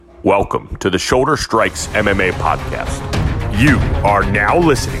Welcome to the Shoulder Strikes MMA podcast. You are now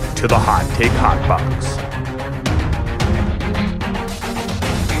listening to the Hot Take Hot Box.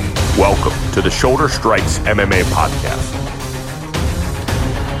 Welcome to the Shoulder Strikes MMA podcast.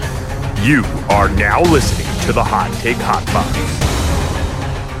 You are now listening to the Hot Take Hot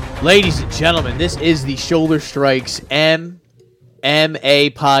Box. Ladies and gentlemen, this is the Shoulder Strikes MMA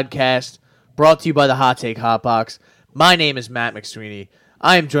podcast, brought to you by the Hot Take Hot Box. My name is Matt McSweeney.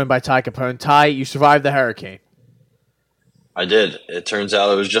 I am joined by Ty Capone. Ty, you survived the hurricane. I did. It turns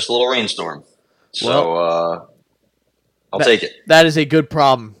out it was just a little rainstorm. So, I'll take it. That is a good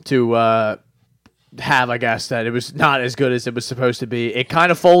problem to have, I guess, that it was not as good as it was supposed to be. It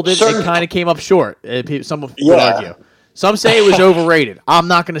kind of folded. Sure. It kind of came up short. Some would argue. Some say it was overrated. I'm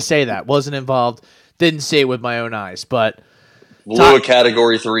not going to say that. Wasn't involved. Didn't see it with my own eyes. But blew a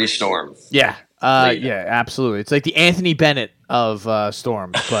Category 3 storm. Yeah. Yeah, absolutely. It's like the Anthony Bennett of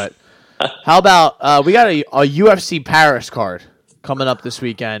storms. But how about we got a UFC Paris card coming up this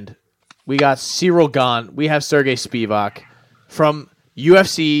weekend. We got Ciryl Gane. We have Sergehi Spivac from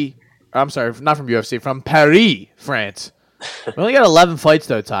UFC. I'm sorry, not from UFC, from Paris, France. We only got 11 fights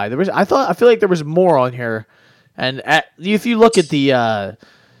though, Ty. I feel like there was more on here. And if you look at the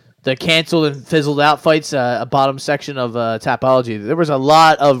canceled and fizzled out fights, bottom section of Tapology, there was a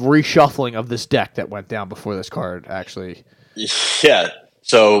lot of reshuffling of this deck that went down before this card, actually. Yeah.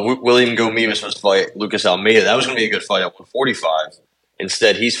 So William Gomi was supposed to fight Lucas Almeida. That was going to be a good fight at 145.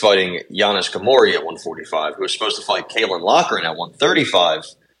 Instead, he's fighting Giannis Kamori at 145, who was supposed to fight Kalen Loughran at 135.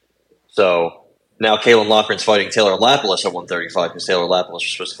 So now Kalen Loughran's fighting Taylor Lapilus at 135 because Taylor Lapilus was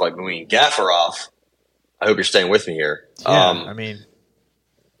supposed to fight Muin Gafarov. I hope you're staying with me here. Yeah,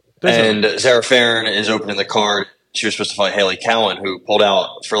 And Zara Farron is opening the card. She was supposed to fight Haley Cowan, who pulled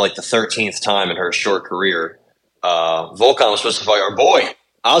out for like the 13th time in her short career. Volkan was supposed to fight our boy,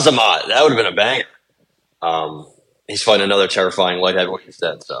 Azamat. That would have been a banger. He's fighting another terrifying light heavyweight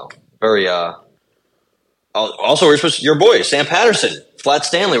instead. So, very... Also, we're supposed to, your boy, Sam Patterson, Flat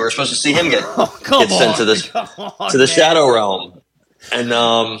Stanley, we're supposed to see him get sent to the Shadow Realm. And,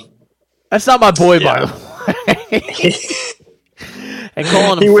 that's not my boy, by the way. And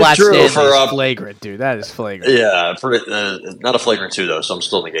calling him Flat Stanley is flagrant, dude. That is flagrant. Yeah, not a flagrant 2, though, so I'm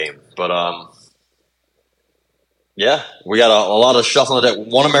still in the game. But, yeah, we got a lot of shuffling. That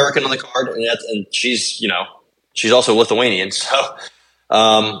one American on the card, and she's also Lithuanian. So,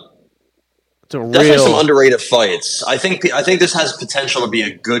 definitely some underrated fights. I think this has potential to be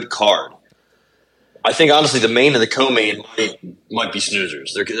a good card. I think, honestly, the main and the co-main might be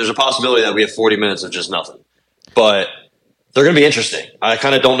snoozers. There's a possibility that we have 40 minutes of just nothing. But they're going to be interesting. I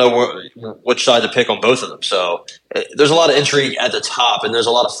kind of don't know which side to pick on both of them. So there's a lot of intrigue at the top, and there's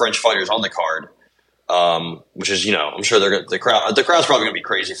a lot of French fighters on the card, which is, I'm sure the crowd's probably going to be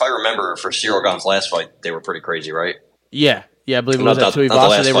crazy. If I remember, for Ciryl Gane's last fight, they were pretty crazy, right? Yeah, I believe it was at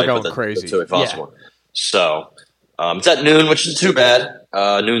Tuivasa. They were going crazy. The Tuivasa one. So it's at noon, which isn't too bad.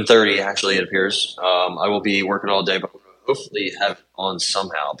 Noon 30, actually, it appears. I will be working all day, but hopefully have it on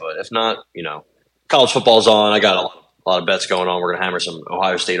somehow. But if not, college football's on. I got a lot of bets going on. We're going to hammer some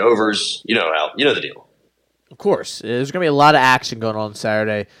Ohio State overs. You know the deal. Of course. There's going to be a lot of action going on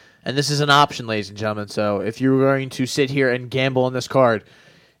Saturday, and this is an option, ladies and gentlemen. So if you're going to sit here and gamble on this card,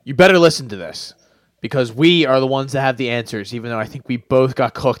 you better listen to this, because we are the ones that have the answers, even though I think we both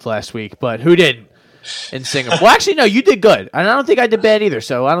got cooked last week. But who didn't in Singapore? Well, actually, no, you did good. And I don't think I did bad either,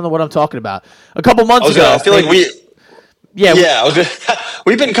 so I don't know what I'm talking about. A couple months ago. I feel like we... Yeah,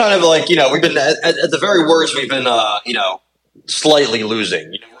 we've been kind of like, we've been, at the very worst, we've been, slightly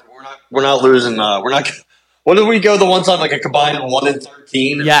losing. We're not losing, what did we go the one time, like a combined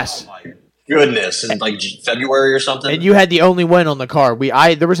 1-13? Yes. Oh, my goodness. In like February or something? And you had the only win on the card.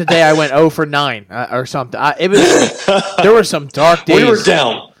 There was a day I went 0 for 9 or something. There were some dark days. We were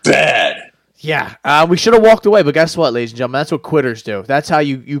down bad. Yeah, we should have walked away, but guess what, ladies and gentlemen? That's what quitters do. That's how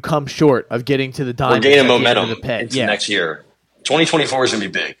you come short of getting to the diamond. We're gaining momentum into next year. 2024 is going to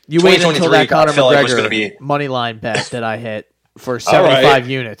be big. You wait until that Conor McGregor money line bet that I hit for 75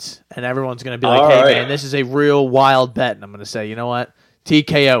 units, and everyone's going to be like, "Hey, man, this is a real wild bet." And I'm going to say, you know what?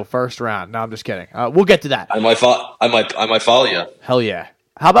 TKO first round. No, I'm just kidding. We'll get to that. I might follow you. Hell yeah!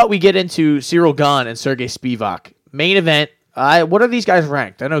 How about we get into Ciryl Gane and Sergehi Spivac main event? What are these guys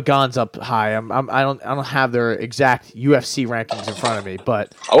ranked? I know Gane's up high. I don't have their exact UFC rankings in front of me,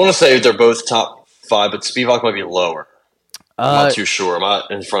 but I want to say they're both top 5, but Spivac might be lower. I'm not too sure. I'm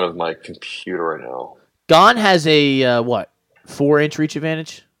not in front of my computer right now. Gane has a 4-inch reach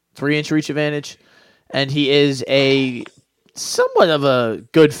advantage, 3-inch reach advantage, and he is a somewhat of a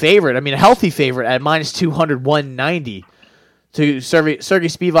good favorite. I mean, a healthy favorite at -200, 190 to Sergey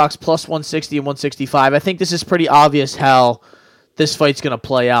Spivac's plus 160 and 165. I think this is pretty obvious how this fight's going to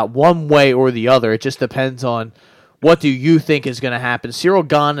play out one way or the other. It just depends on what do you think is going to happen. Ciryl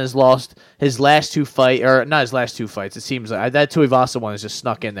Gane has lost his last two fights, or not his last two fights. It seems like that Tuivasa one is just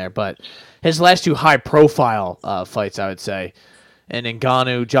snuck in there, but his last two high-profile fights, I would say, and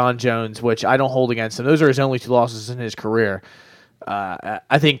Ngannou, John Jones, which I don't hold against him. Those are his only two losses in his career.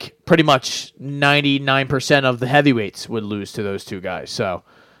 I think pretty much 99% of the heavyweights would lose to those two guys. So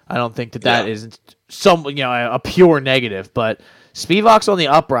I don't think that is a pure negative. But Spivac's on the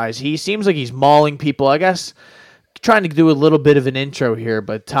uprise. He seems like he's mauling people. I guess trying to do a little bit of an intro here,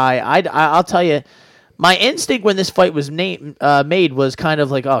 but Ty, I'll tell you, my instinct when this fight was made was kind of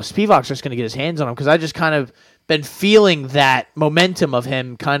like, oh, Spivac's just going to get his hands on him, because I just kind of been feeling that momentum of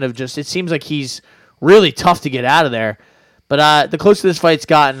him kind of just, it seems like he's really tough to get out of there. But the closer this fight's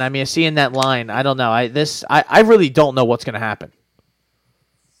gotten, I mean, seeing that line, I don't know. I really don't know what's going to happen.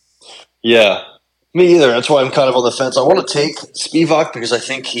 Yeah, me either. That's why I'm kind of on the fence. I want to take Spivac because I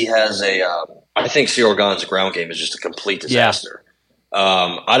think he has I think Ciryl Gane's ground game is just a complete disaster.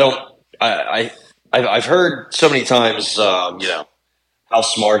 Yeah. I've heard so many times, how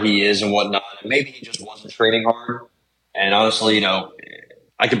smart he is and whatnot. And maybe he just wasn't training hard. And honestly,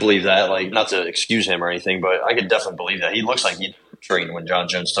 I could believe that. Like, not to excuse him or anything, but I could definitely believe that. He looks like he trained when John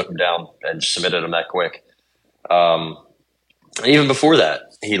Jones took him down and submitted him that quick. Even before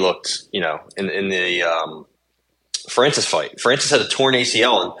that, he looked, in the Francis fight. Francis had a torn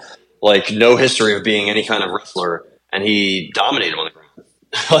ACL and no history of being any kind of wrestler, and he dominated him on the ground.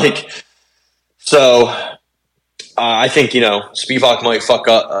 I think, Spivac might fuck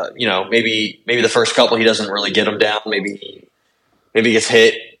up, maybe the first couple he doesn't really get him down. Maybe he gets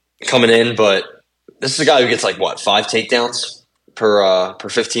hit coming in, but this is a guy who gets 5 takedowns per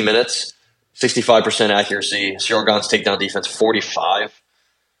 15 minutes, 65% accuracy. Ciryl Gane's takedown defense, 45.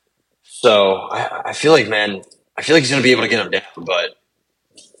 So I feel like he's going to be able to get him down, but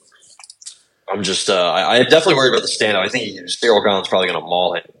I'm just, I'm definitely worried about the standout. I think Ciryl Gane's probably going to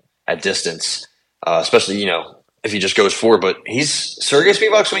maul him at distance, especially, if he just goes forward. But Sergey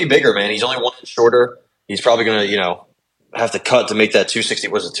Spivac's going to be bigger, man. He's only 1 inch shorter. He's probably going to, have to cut to make that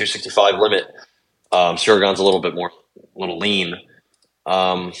 265 limit. Ciryl Gane's a little lean.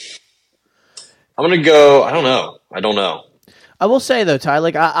 I'm going to go, I don't know. I will say though, Ty,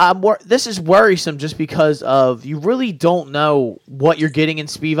 this is worrisome just because of you really don't know what you're getting in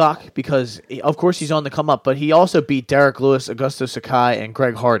Spivac, because of course he's on the come up, but he also beat Derek Lewis, Augusto Sakai, and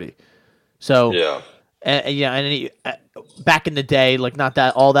Greg Hardy. So back in the day, not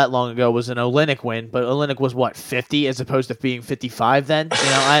that all that long ago, was an Olynyk win, but Olynyk was 50 as opposed to being 55 then.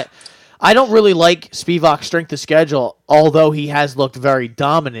 I don't really like Spivac's strength of schedule, although he has looked very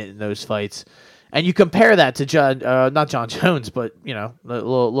dominant in those fights. And you compare that to not John Jones, but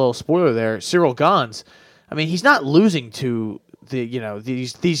little spoiler there, Ciryl Gane's. I mean, he's not losing to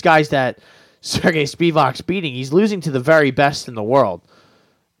these guys that Sergey Spivac's beating. He's losing to the very best in the world.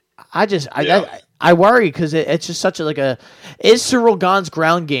 I worry because it's just such is Ciryl Gane's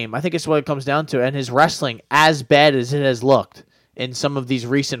ground game? I think it's what it comes down to, and his wrestling as bad as it has looked in some of these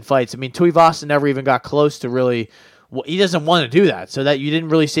recent fights. I mean, Tuivasa never even got close to really. He doesn't want to do that, so that you didn't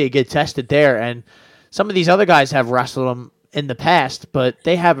really see it get tested there. And some of these other guys have wrestled him in the past, but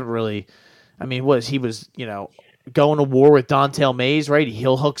they haven't really. I mean, he was going to war with Dontel Mays, right? He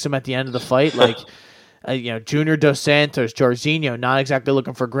heel hooks him at the end of the fight, Junior Dos Santos, Jairzinho, not exactly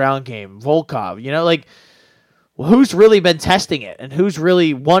looking for ground game. Volkov, who's really been testing it, and who's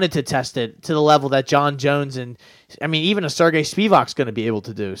really wanted to test it to the level that John Jones and even a Sergey Spivac's going to be able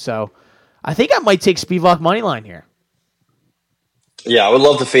to do. So, I think I might take Spivac money line here. Yeah, I would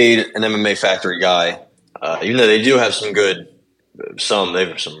love to fade an MMA Factory guy, even though they do have they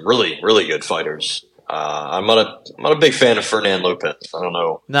have some really, really good fighters. I'm not a big fan of Fernand Lopez. I don't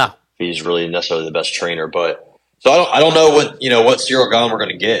know if he's really necessarily the best trainer, but so I don't know what Ciryl Gane we're going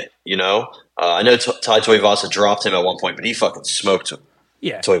to get. I know Ty Tuivasa dropped him at one point, but he fucking smoked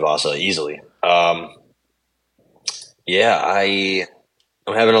Tuivasa easily. I'm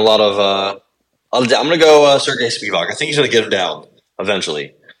having a lot of. I'm going to go Sergey Spivak. I think he's going to get him down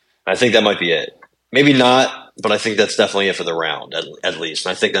eventually. I think that might be it. Maybe not, but I think that's definitely it for the round, at least.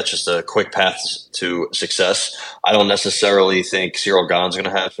 And I think that's just a quick path to success. I don't necessarily think Ciryl Gane's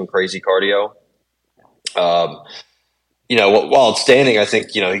going to have some crazy cardio. While it's standing, I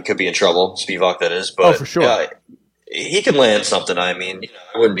think, he could be in trouble, Spivak that is. But, for sure. He can land something. I mean,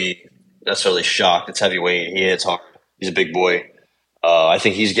 I wouldn't be necessarily shocked. It's heavyweight. He hits hard. He's a big boy. I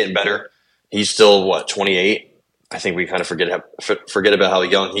think he's getting better. He's still, 28? I think we kind of forget about how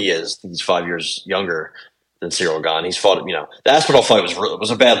young he is. He's 5 years younger Ciryl Gane. He's fought, the Aspinall fight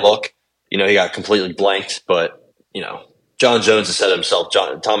was a bad look. He got completely blanked, but John Jones has said himself,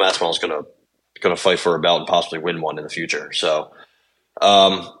 Tom Aspinall is going to fight for a belt and possibly win one in the future. So,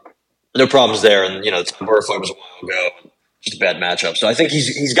 no problems there. And the Tom Burr fight was a while ago, just a bad matchup. So I think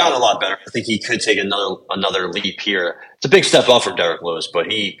he's gotten a lot better. I think he could take another leap here. It's a big step up from Derek Lewis, but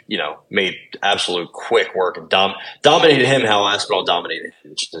he made absolute quick work and dominated him how Aspinall dominated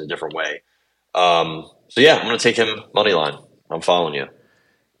him, just in a different way. So yeah, I'm going to take him money line. I'm following you.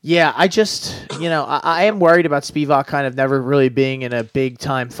 Yeah, I just, I am worried about Spivac kind of never really being in a big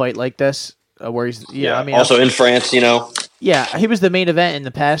time fight like this. Where he's, I mean, also in France, Yeah, he was the main event in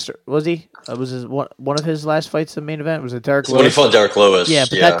the past, was he? Was one of his last fights the main event? Was it Derek Lewis? When he fought Derek Lewis. Yeah,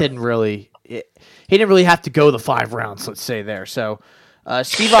 but that didn't really. He didn't really have to go the 5 rounds, let's say there. So,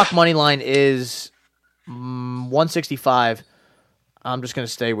 Spivac money line is 165. I'm just going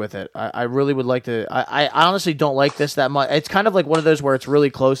to stay with it. I really would like to. I honestly don't like this that much. It's kind of like one of those where it's really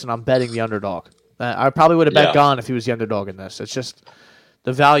close, and I'm betting the underdog. I probably would have bet Gane if he was the underdog in this. It's just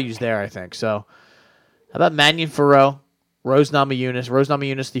the value's there, I think. So, how about Manion Farrow? Rose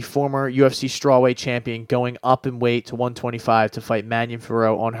Namajunas, the former UFC strawweight champion, going up in weight to 125 to fight Manion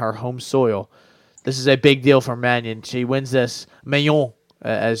Farrow on her home soil. This is a big deal for Manion. She wins this. Magnon,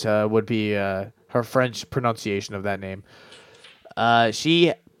 as would be her French pronunciation of that name.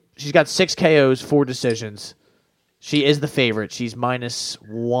 She's got 6 KOs, 4 decisions. She is the favorite. She's minus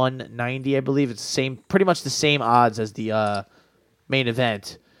 190, I believe. It's pretty much the same odds as the main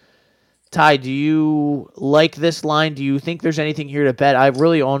event. Ty, do you like this line? Do you think there's anything here to bet? I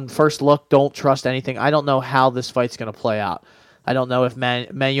really, on first look, don't trust anything. I don't know how this fight's going to play out. I don't know if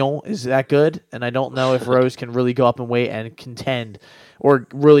Magnon is that good, and I don't know if Rose can really go up in weight and contend or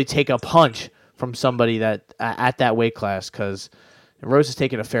really take a punch from somebody that at that weight class, because Rose has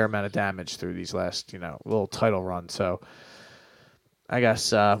taken a fair amount of damage through these last, little title run. So I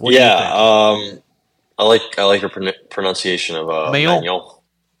guess, what do you think? I like your pronunciation of Magnon.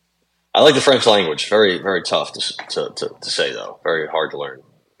 I like the French language. Very, very tough to say though. Very hard to learn.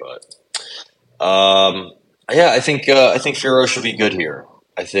 But I think Farrow should be good here.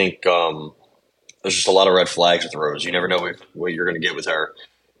 I think there's just a lot of red flags with Rose. You never know what you're going to get with her.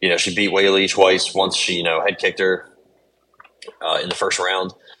 She beat Whaley twice. Once she head kicked her in the first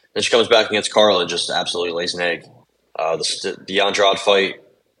round. Then she comes back against Carla and just absolutely lays an egg. The Andrade fight.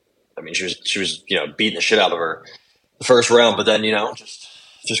 I mean, she was beating the shit out of her the first round, but then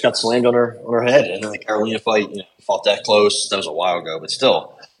just got slammed on her head. And then the Carolina fight, fought that close. That was a while ago, but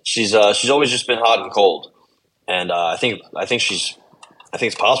still, she's always just been hot and cold. And I think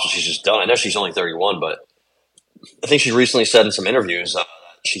it's possible she's just done. I know she's only 31, but I think she recently said in some interviews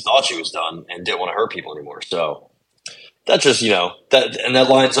she thought she was done and didn't want to hurt people anymore. So that just that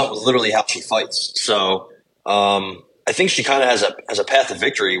lines up with literally how she fights. So I think she kind of has a path to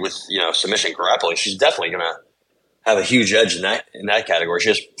victory with submission grappling. She's definitely gonna have a huge edge in that category. She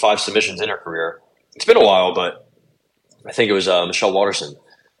has 5 submissions in her career. It's been a while, but I think it was Michelle Watterson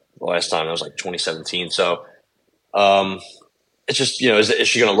the last time. That was like 2017. So it's just, is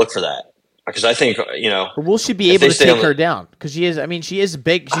she going to look for that? Because I think, Or will she be able to take her down? Because she is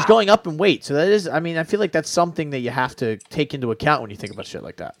big. She's going up in weight. So that is, I feel like that's something that you have to take into account when you think about shit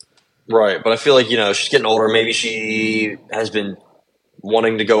like that. Right. But I feel like, she's getting older. Maybe she has been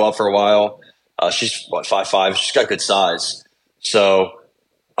wanting to go up for a while. She's 5'5". She's got good size. So,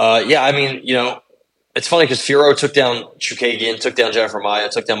 it's funny because Farrow took down Chukagian, took down Jennifer Maia,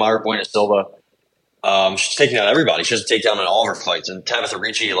 took down Mayra Bueno Silva. She's taking out everybody. She doesn't take down in all of her fights. And Tabitha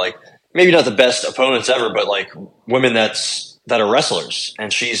Ricci, maybe not the best opponents ever, but women that are wrestlers.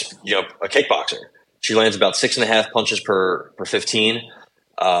 And she's a kickboxer. She lands about 6.5 punches per 15.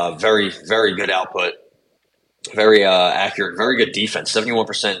 Very, very good output. Very accurate. Very good defense.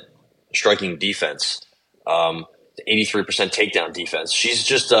 71% striking defense. 83% takedown defense. She's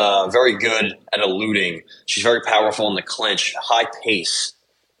just very good at eluding. She's very powerful in the clinch. High pace.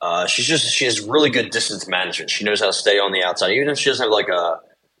 She has really good distance management. She knows how to stay on the outside. Even if she doesn't have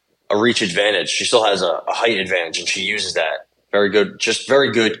a reach advantage, she still has a height advantage, and she uses that. Very good, just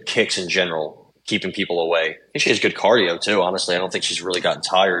very good kicks in general, keeping people away. I think she has good cardio too, honestly. I don't think she's really gotten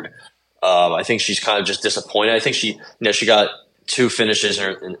tired. I think she's kind of just disappointed. I think she got 2 finishes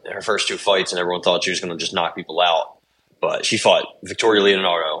in her first 2 fights, and everyone thought she was going to just knock people out. But she fought Victoria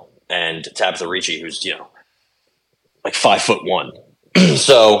Leonardo and Tabitha Ricci, who's 5'1".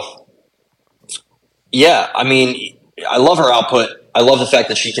 So, yeah, I love her output. I love the fact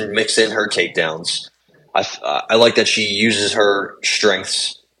that she can mix in her takedowns. I like that she uses her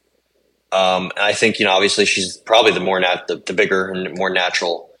strengths. And I think obviously she's probably the bigger and more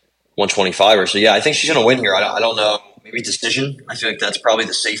natural 125 so. Yeah, I think she's going to win here. I don't know. Maybe decision. I feel like that's probably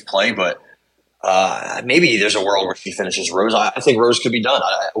the safe play, but maybe there's a world where she finishes Rose. I think Rose could be done.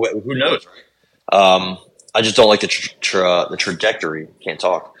 Who knows, right? I just don't like the trajectory. Can't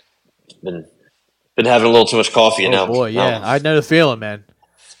talk. Been having a little too much coffee now. Oh boy, yeah, I know the feeling, man.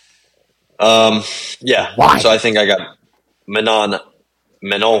 Yeah. Why? So I think I got Manon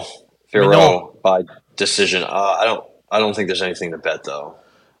Fiorot by decision. I don't think there's anything to bet though.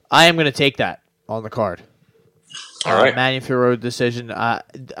 I am going to take that on the card. All right. Manon Fiorot decision.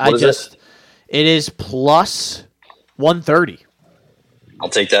 It is plus 130. I'll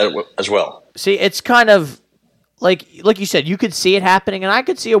take that as well. See, it's kind of like you said, you could see it happening, and I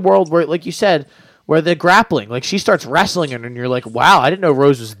could see a world where, like you said, where the grappling, like she starts wrestling and you're like, wow, I didn't know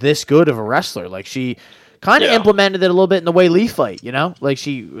Rose was this good of a wrestler. Like she kind of implemented it a little bit in the Wei Li fight, you know? Like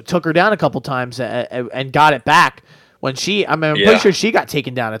she took her down a couple times and got it back. When I'm pretty sure she got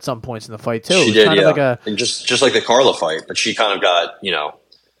taken down at some points in the fight too. She did, kind of like and just like the Carla fight, but she kind of got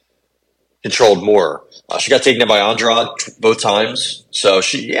controlled more. She got taken down by Andrade both times, so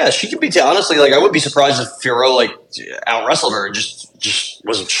she can be. Honestly, like I would be surprised if Fiorot out wrestled her and just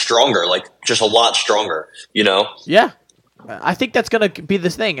wasn't stronger, like just a lot stronger. Yeah, I think that's gonna be the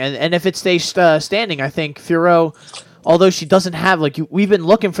thing, and if it stays standing, I think Fiorot. Although she doesn't have, we've been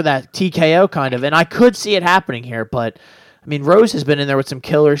looking for that TKO kind of, and I could see it happening here, but, I mean, Rose has been in there with some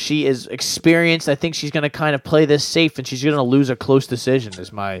killers. She is experienced. I think she's going to kind of play this safe, and she's going to lose a close decision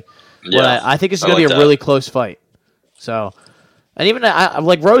is my... I think it's going to be a really close fight. So, and even,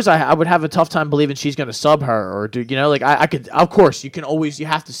 like Rose, I would have a tough time believing she's going to sub her, or do, I could, of course, you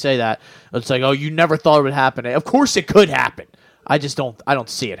have to say that. It's like, oh, you never thought it would happen. Of course it could happen. I don't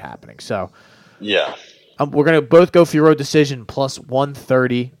see it happening, so... Yeah. We're going to both go Fiorot decision plus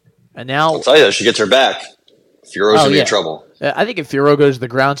 130. And now... I'll tell you, she gets her back. Fiorot's going to be in trouble. I think if Fiorot goes to the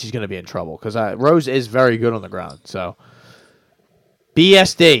ground, she's going to be in trouble because Rose is very good on the ground. So,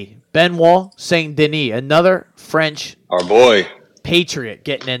 BSD, Benoit Saint-Denis, another French... Our boy. Patriot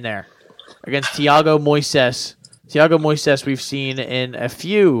getting in there against Thiago Moises. Thiago Moises we've seen in a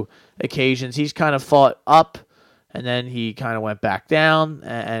few occasions. He's kind of fought up, and then he kind of went back down,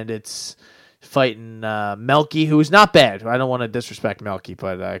 and it's... fighting Melky, who is not bad. I don't want to disrespect Melky,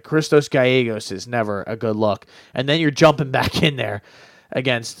 but Christos Gallegos is never a good look. And then you're jumping back in there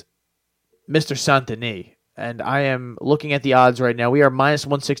against Mr. Saint-Denis. And I am looking at the odds right now. We are minus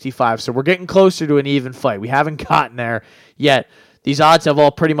 165, so we're getting closer to an even fight. We haven't gotten there yet. These odds have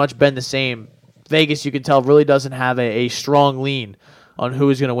all pretty much been the same. Vegas, you can tell, really doesn't have a strong lean on who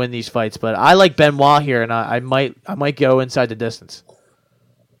is going to win these fights. But I like Benoit here, and I might go inside the distance.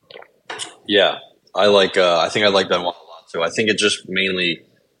 Yeah, I think I like Benoit a lot too. I think it's just mainly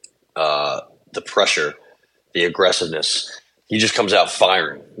the pressure, the aggressiveness. He just comes out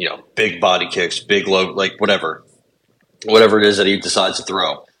firing, big body kicks, big low, like whatever it is that he decides to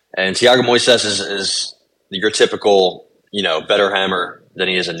throw. And Thiago Moises is your typical, better hammer than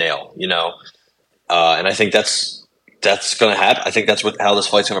he is a nail, and I think that's going to happen. I think that's how this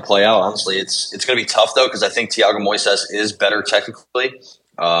fight's going to play out. Honestly, it's going to be tough though because I think Thiago Moises is better technically.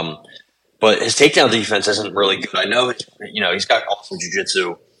 But his takedown defense isn't really good. I know, he's got awesome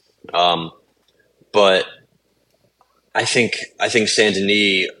jiu-jitsu. But I think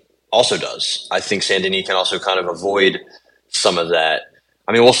Saint-Denis also does. I think Saint-Denis can also kind of avoid some of that.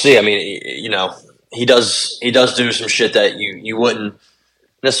 I mean, we'll see. I mean, he does do some shit that you wouldn't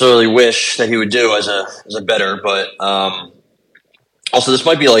necessarily wish that he would do as a better. But also, this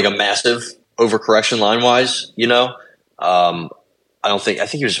might be like a massive overcorrection line-wise, I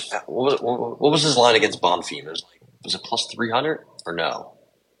think he was. What was his line against Bonfim? Was it plus 300 or no?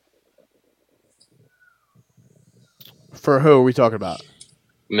 For who are we talking about?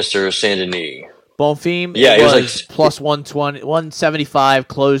 Mr. Saint-Denis. Bonfim. Yeah, he was plus 120, 175,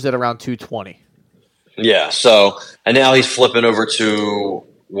 closed at around 220. Yeah. So and now he's flipping over to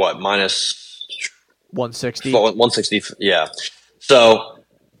what minus 160. 160. Yeah. So.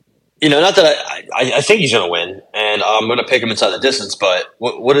 Not that I think he's going to win, and I'm going to pick him inside the distance, but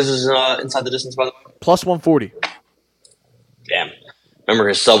what is his inside the distance, by the way? Plus 140. Damn. Remember,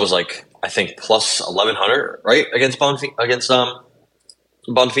 his sub was I think, plus 1,100, right, against Bonfim?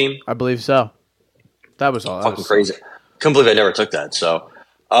 I believe so. That was all. Fucking crazy. Couldn't believe I never took that. So,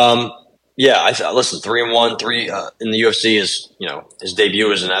 listen, 3-1, 3 in the UFC is, his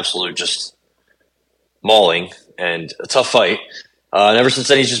debut is an absolute just mauling and a tough fight. And ever since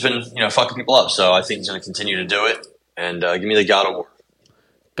then, he's just been, fucking people up. So I think he's going to continue to do it. And give me the God of War.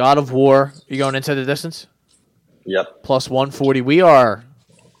 God of War. You going inside the distance? Yep. Plus 140. We are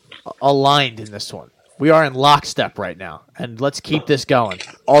aligned in this one. We are in lockstep right now, and let's keep this going.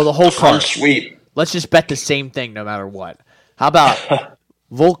 The whole card. Sweet. Let's just bet the same thing no matter what. How about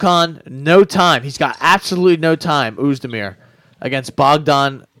Volkan? No time. He's got absolutely no time. Oezdemir against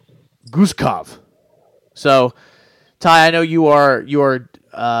Bogdan Guskov. So, Ty, I know you are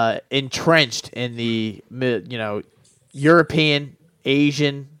entrenched in the European,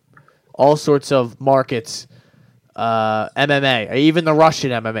 Asian, all sorts of markets. MMA, even the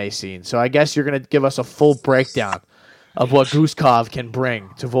Russian MMA scene. So I guess you're going to give us a full breakdown of what Guskov can bring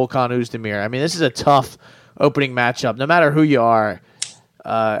to Volkan Oezdemir. I mean, this is a tough opening matchup, no matter who you are.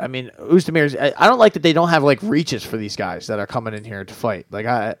 I mean, Oezdemir's. I don't like that they don't have like reaches for these guys that are coming in here to fight. Like,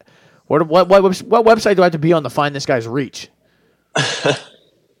 what website do I have to be on to find this guy's reach?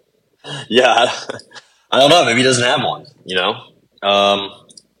 Yeah, I don't know. Maybe he doesn't have one.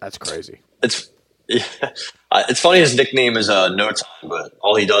 That's crazy. It's funny his nickname is No Time, but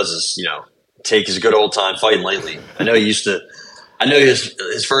all he does is take his good old time fighting lately. I know his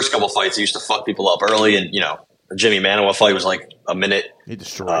first couple fights he used to fuck people up early, and the Jimmy Manoa fight was like a minute. He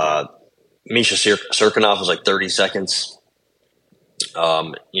destroyed. Misha Cirkunov was like 30 seconds.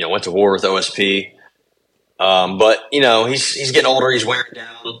 Went to war with OSP, but he's getting older. He's wearing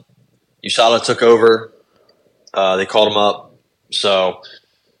down. USADA took over. They called him up, so.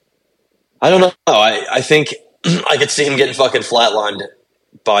 I don't know. I think I could see him getting fucking flatlined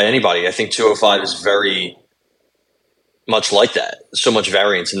by anybody. I think 205 is very much like that. So much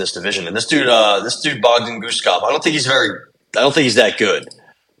variance in this division. And this dude Bogdan Guskov, I don't think he's that good.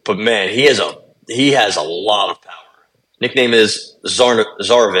 But man, he has a lot of power. Nickname is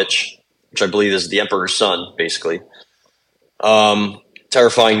Zarovich, which I believe is the Emperor's son, basically.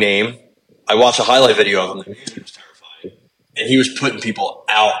 Terrifying name. I watched a highlight video of him. He was terrifying. And he was putting people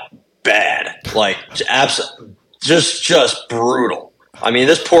out bad, like just brutal. I mean,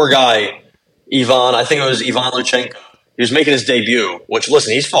 this poor guy, Ivan. I think it was Ivan Luchenko. He was making his debut. Which,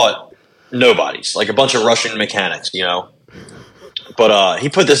 listen, he's fought nobodies, like a bunch of Russian mechanics, But he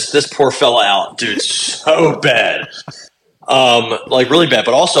put this poor fella out, dude, so bad, like really bad.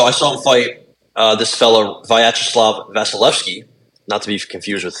 But also, I saw him fight this fella Vyacheslav Vasilevsky, not to be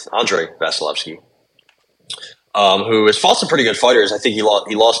confused with Andrei Vasilevsky. Who has fought some pretty good fighters. I think he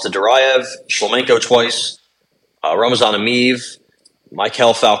lost to Duraev, Shlemenko twice, Ramazan Ameev,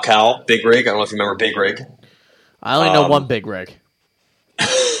 Michael Falcao, Big Rig. I don't know if you remember Big Rig. I only know one Big Rig.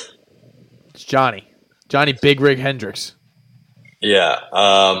 It's Johnny Big Rig Hendricks. Yeah.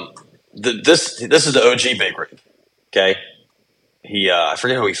 This is the OG Big Rig. Okay. I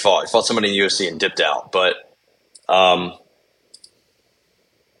forget who he fought. He fought somebody in the UFC and dipped out. But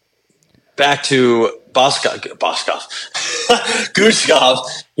back to Guskov.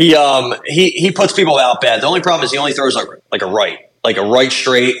 He puts people out bad. The only problem is he only throws like a right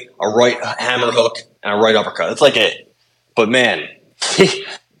straight, a right hammer hook, and a right uppercut. That's like it. But man,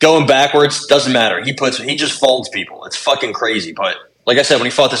 going backwards doesn't matter. He just folds people. It's fucking crazy. But like I said, when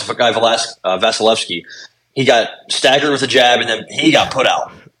he fought this guy Vasilevsky, he got staggered with a jab, and then he got put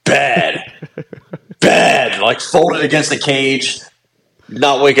out bad, like folded against the cage,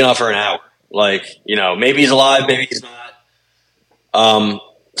 not waking up for an hour. Like, maybe he's alive, maybe he's not.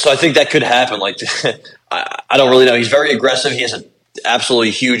 So I think that could happen. Like, I don't really know. He's very aggressive. He has an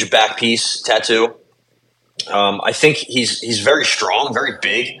absolutely huge back piece tattoo. I think he's very strong, very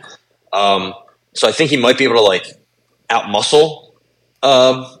big. So I think he might be able to like outmuscle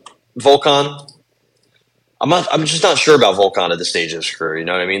Volkan. I'm just not sure about Volkan at this stage of his career. You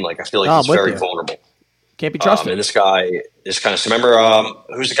know what I mean? Like, I feel like he's very vulnerable. Can't be trusted. And this guy is kind of. Remember,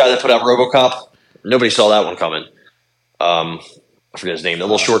 who's the guy that put out RoboCop? Nobody saw that one coming. I forget his name. The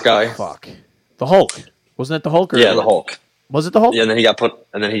little short guy. Fuck. The Hulk. Wasn't it the Hulk? Yeah, the Hulk. Was it the Hulk? Yeah, and then he got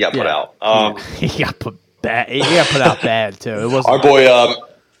put. Put out. He got put bad. He got put out bad too. It wasn't our boy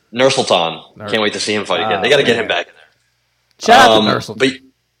Nursultan. Can't wait to see him fight again. They got to get him back in there. Shout out to Nursultan. But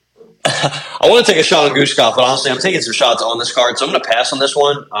I want to take a shot on Guskov, but honestly, I'm taking some shots on this card, so I'm going to pass on this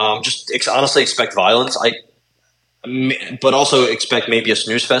one. Honestly expect violence. But also expect maybe a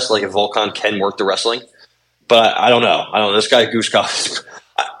snooze fest, like if Volkan can work the wrestling. But I don't know. This guy Guskov,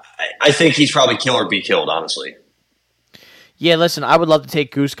 I think he's probably kill or be killed, honestly. Yeah, listen, I would love to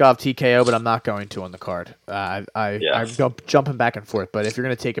take Guskov TKO, but I'm not going to on the card. I'm jumping back and forth, but if you're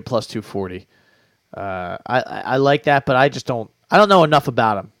going to take it plus 240, I like that, but I don't know enough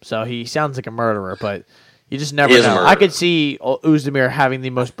about him. So he sounds like a murderer, but you just never know. I could see Oezdemir having the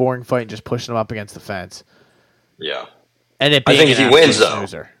most boring fight and just pushing him up against the fence. Yeah. And it being I think if he wins, though.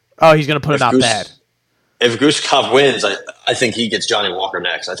 Oh, he's going to put him out bad. If Guskov wins, I think he gets Johnny Walker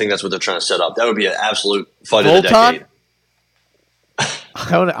next. I think that's what they're trying to set up. That would be an absolute fight of the decade.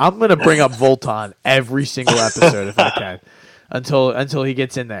 I'm gonna bring up Volton every single episode if I can, until he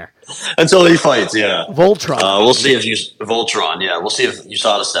gets in there. Until he fights, yeah. Voltron. We'll see if Voltron. Yeah, we'll see if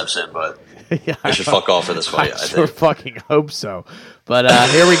USADA steps in, but Yeah, they should fuck off for this fight. I sure fucking hope so. But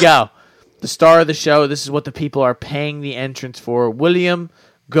here we go. The star of the show. This is what the people are paying the entrance for. William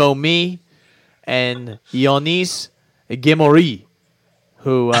Gomi and Ionis Gemori,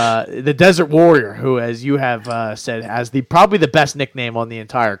 who the Desert Warrior, who, as you have said, has probably the best nickname on the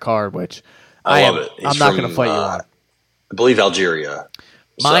entire card. Which I love it. I'm not going to fight you on. I believe Algeria.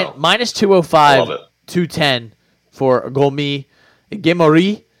 Minus 205, 210 for Gomi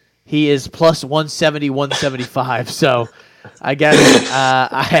Gemori. He is plus 170, 175. So I guess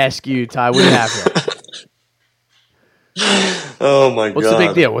I ask you, Ty, what do you have here? Oh my god! What's the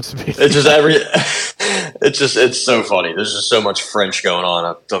big deal? It's so funny. There's just so much French going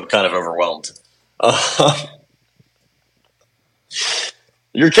on. I'm kind of overwhelmed.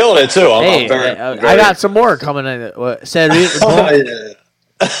 You're killing it too. I got some more coming in.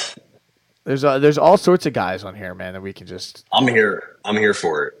 There's all sorts of guys on here, man, that we can just. I'm here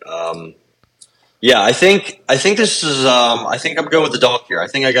for it. Yeah, I think this is. I think I'm going with the dog here. I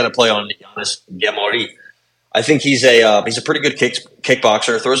think I got to play on Giannis Gemori. I think he's a pretty good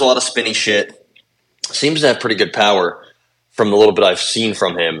kickboxer. Throws a lot of spinny shit. Seems to have pretty good power from the little bit I've seen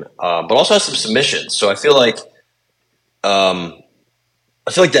from him, but also has some submissions. So I feel like that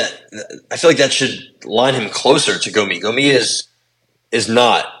should line him closer to Gomi. Gomi is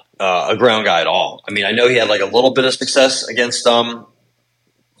not a ground guy at all. I mean, I know he had like a little bit of success against Jarno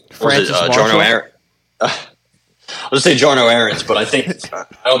Aaron. I'll just say Jarno Aaron's, but I think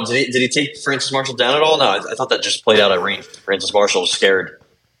did he take Francis Marshall down at all? No, I thought that just played out at range. Francis Marshall was scared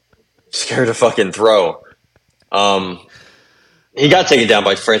to fucking throw. He got taken down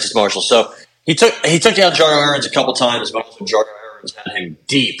by Francis Marshall, so he took down Jarno Aaron's a couple times, but also Jarno Aaron's had him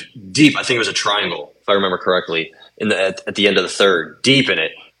deep. I think it was a triangle, if I remember correctly, at the end of the third, deep in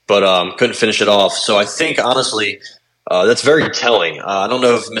it, but couldn't finish it off. So I think honestly, that's very telling. I don't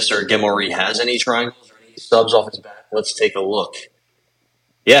know if Mr. Gemori has any triangles or any subs off his back. Let's take a look.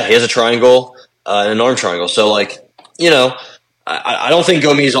 Yeah, he has a triangle and an arm triangle. So, like, you know, I don't think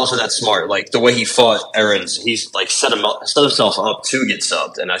Gomi is also that smart. Like, the way he fought Aaron's, he's, like, set himself up to get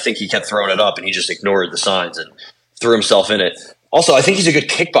subbed. And I think he kept throwing it up, and he just ignored the signs and threw himself in it. Also, I think he's a good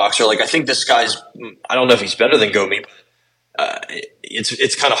kickboxer. Like, I think this guy's – I don't know if he's better than Gomi, but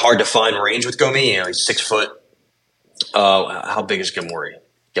it's kind of hard to find range with Gomi. You know, he's 6 foot. How big is Gemori?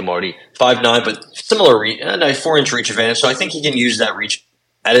 5'9", but similar 4-inch reach advantage. So I think he can use that reach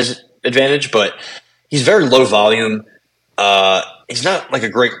at his advantage, but he's very low volume. He's not like a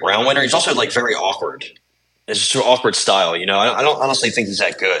great round winner. He's also like very awkward. It's just an awkward style, you know. I don't honestly think he's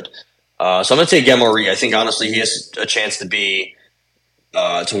that good. So I'm going to take Gemori. I think honestly he has a chance to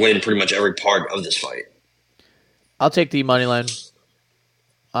win pretty much every part of this fight. I'll take the money line.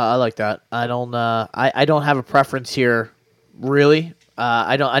 I like that. I don't have a preference here, really.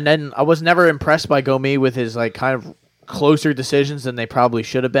 I was never impressed by Gomi with his like kind of closer decisions than they probably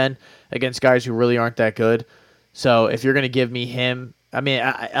should have been against guys who really aren't that good. So if you're going to give me him, I mean,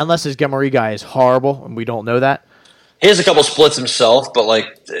 unless his Gemori guy is horrible, and we don't know that. He has a couple splits himself, but like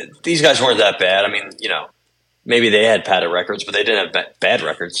these guys weren't that bad. I mean, you know, maybe they had padded records, but they didn't have bad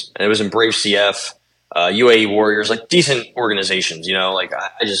records. And it was in Brave CF, UAE Warriors, like decent organizations. You know, like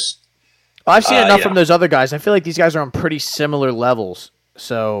I've seen enough from those other guys. I feel like these guys are on pretty similar levels.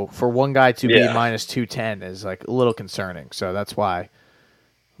 So for one guy to be minus 210 is like a little concerning. So that's why I'm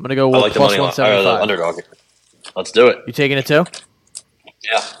going to go with like plus the 175. The underdog. Let's do it. You taking it too?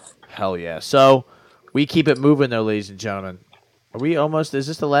 Yeah. Hell yeah. So we keep it moving though, ladies and gentlemen. Are we almost? Is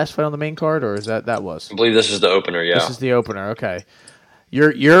this the last fight on the main card, or is that was? I believe this is the opener. Yeah. This is the opener. Okay.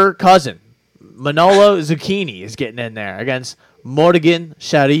 Your cousin Manolo Zucchini is getting in there against Morgan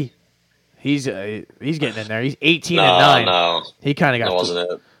Shari. He's getting in there. He's 18-9. No, he kind of got. That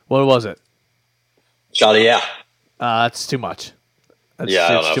wasn't it. What was it? Shari, yeah. That's too much.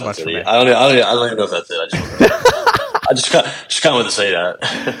 That's too much for me. I don't even know if that's it. I just kind of wanted to say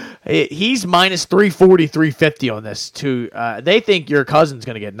that. He's minus 340, 350 on this too. They think your cousin's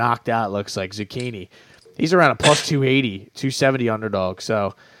going to get knocked out. It looks like Zucchini. He's around a plus 280, 270 underdog.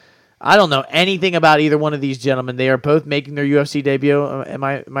 So I don't know anything about either one of these gentlemen. They are both making their UFC debut. Am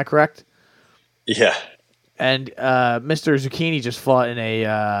I correct? Yeah. And Mr. Zucchini just fought in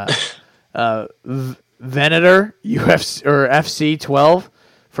a Venator UFC or FC 12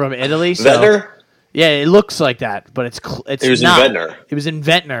 from Italy. So, Venator? Yeah, it looks like that, but it's It was not. in Ventnor. It was in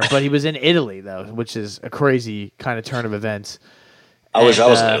Ventnor, but he was in Italy though, which is a crazy kind of turn of events. I wish I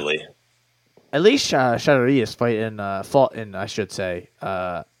was in Italy. at least Sergehi is fought in, I should say,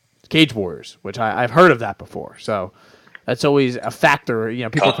 Cage Warriors, which I've heard of that before. So that's always a factor. You know,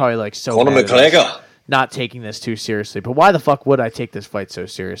 people are probably like so Conor mad at McGregor. us not taking this too seriously. But why the fuck would I take this fight so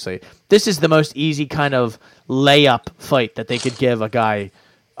seriously? This is the most easy kind of layup fight that they could give a guy,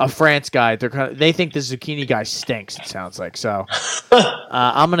 a France guy. They think the Zucchini guy stinks, it sounds like. So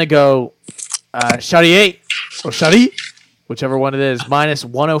I'm going to go Sergehi or Sergehi, whichever one it is, minus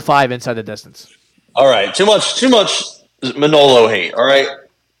 105 inside the distance. All right, too much Manolo hate. All right,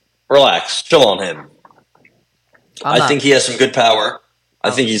 relax, chill on him. I think he has some good power.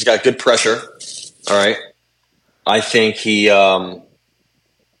 I think he's got good pressure. All right, I think he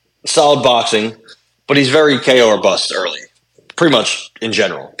solid boxing, but he's very KO or bust early, pretty much in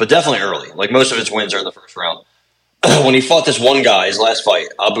general, but definitely early. Like most of his wins are in the first round. When he fought this one guy, his last fight,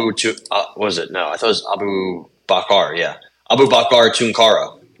 was it? No, I thought it was Abu Bakar. Yeah, Abu Bakar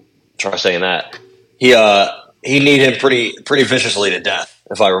Tunkara. Try saying that. He kneed him pretty viciously to death,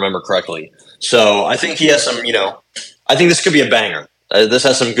 if I remember correctly. So I think he has some. I think this could be a banger. This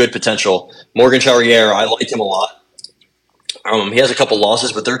has some good potential. Morgan Charriere, I like him a lot. He has a couple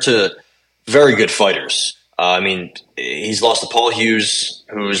losses, but they're to very good fighters. He's lost to Paul Hughes,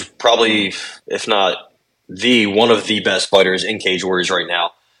 who's probably, if not one of the best fighters in Cage Warriors right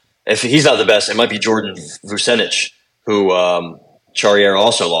now. If he's not the best, it might be Jordan Vucenic, who Charriere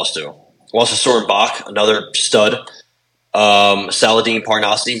also lost to. Lost to Soren Bach, another stud. Saladin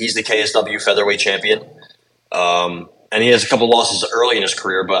Parnassi, he's the KSW featherweight champion. And he has a couple losses early in his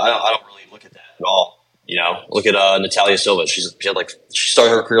career, but I don't really look at that at all. Look at Natalia Silva. She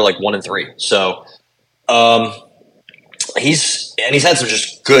started her career like 1-3. So he's had some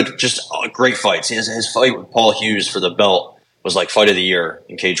great fights. His fight with Paul Hughes for the belt was like fight of the year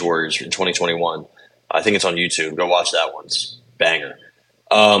in Cage Warriors in 2021. I think it's on YouTube. Go watch that one. It's a banger.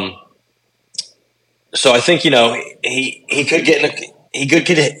 So I think he could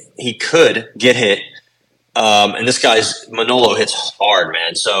get hit. And this guy's Manolo hits hard,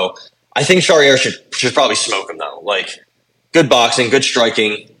 man. So I think Charriere should probably smoke him though. Like good boxing, good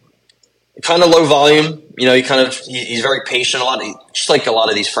striking, kind of low volume. He's very patient. Just like a lot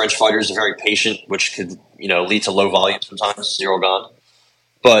of these French fighters are very patient, which could lead to low volume sometimes. Ciryl Gane,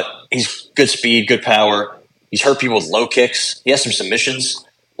 but he's good speed, good power. He's hurt people with low kicks. He has some submissions.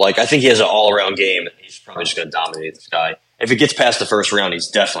 Like I think he has an all around game. He's probably just going to dominate this guy. If he gets past the first round, he's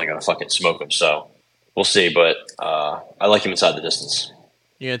definitely going to fucking smoke him. So. We'll see, but I like him inside the distance.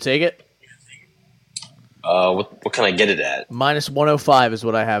 You gonna take it? What can I get it at? Minus 105 is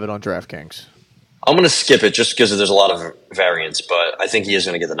what I have it on DraftKings. I'm gonna skip it just because there's a lot of variance, but I think he is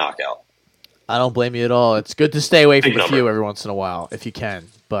gonna get the knockout. I don't blame you at all. It's good to stay away from the few every once in a while if you can,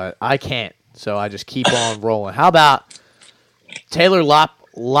 but I can't, so I just keep on rolling. How about Taylor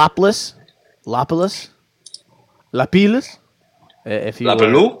Lapilus? If you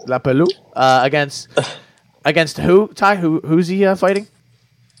Lapelou against who? Ty, who's he fighting?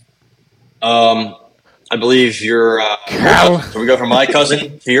 I believe you're. So we go from my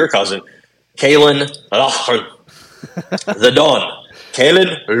cousin to your cousin, Kalen Lochern, the Don.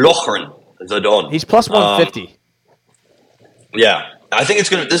 Kalen Lochern, the Don. He's plus 150. Yeah, I think it's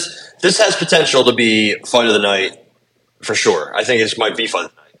gonna. This has potential to be fight of the night for sure. I think this might be fight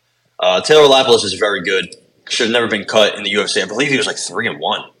of the night. Taylor Lapilus is very good. Should have never been cut in the UFC. I believe he was like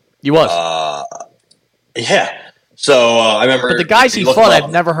 3-1. He was. Yeah. So I remember. But the guys he fought, I've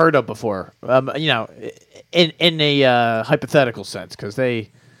never heard of before. In a hypothetical sense, because they.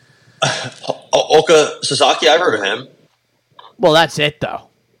 Oka Sasaki, I've heard of him. Well, that's it, though.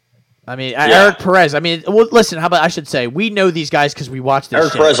 I mean, Eric Perez. I mean, listen. How about I should say we know these guys because we watched this.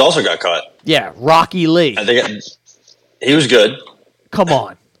 Eric Perez also got cut. Yeah, Rocky Lee. I think he was good. Come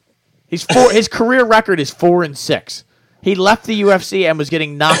on. His career record is 4-6. He left the UFC and was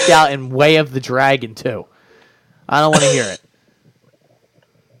getting knocked out in Way of the Dragon too. I don't want to hear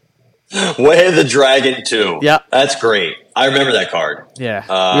it. Way of the Dragon 2. Yep. That's great. I remember that card. Yeah,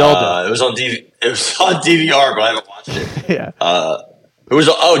 we all do. It was on DVR, but I haven't watched it. Yeah.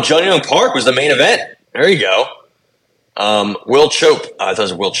 Johnny Young Park was the main event. There you go. Will Chope. I thought it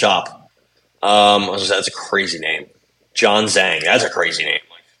was Will Chop. That's a crazy name. John Zhang. That's a crazy name.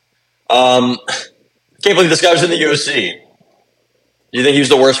 Can't believe this guy was in the UFC. Do you think he was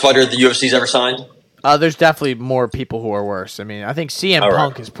the worst fighter the UFC's ever signed? There's definitely more people who are worse. I mean, I think CM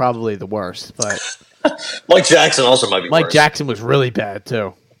Punk is probably the worst, but Mike Jackson also might be worse. Mike Jackson was really bad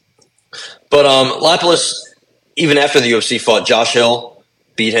too. But Lapilus, even after the UFC fought, Josh Hill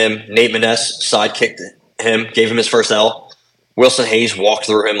beat him. Nate Maness sidekicked him, gave him his first L. Wilson Hayes walked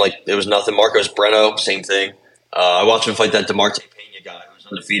through him like it was nothing. Marcos Breno, same thing. I watched him fight that DeMarte Pena guy, who was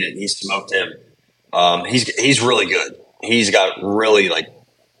undefeated. He smoked him. He's really good. He's got really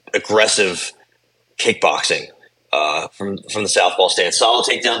aggressive kickboxing from the southpaw stance. Solid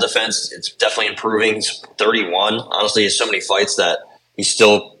takedown defense. It's definitely improving. He's 31. Honestly, he has so many fights that he's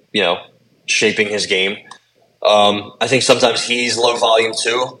still shaping his game. I think sometimes he's low volume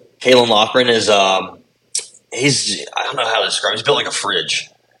too. Kalen Loughran is I don't know how to describe him. He's built like a fridge.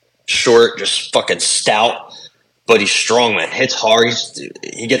 Short, just fucking stout, but he's strong, man. Hits hard.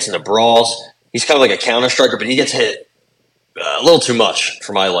 He gets into brawls. He's kind of like a counter striker, but he gets hit a little too much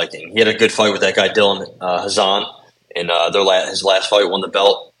for my liking. He had a good fight with that guy Dylan Hazan in his last fight, won the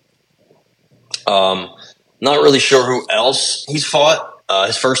belt. Not really sure who else he's fought.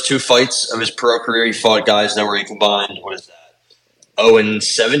 His first 2 fights of his pro career, he fought guys that were combined. What is that?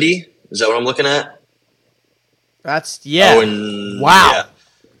 0-70? Is that what I'm looking at? That's wow. Yeah.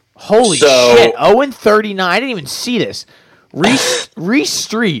 Holy shit. 0-39. I didn't even see this. Reese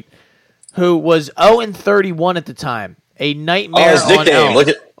Street, who was 0-31 at the time. A nightmare. Oh, his nickname. Look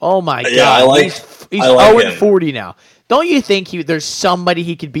at. Oh my god. Yeah, he's 0-40 now. Don't you think there's somebody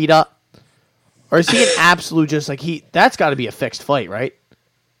he could beat up? Or is he an absolute that's got to be a fixed fight, right?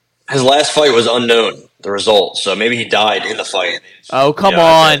 His last fight was unknown, the result. So maybe he died in the fight. Oh, come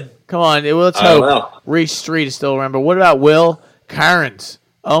on. Come on. Let's hope Reese Street is still around. But what about Will Cairns?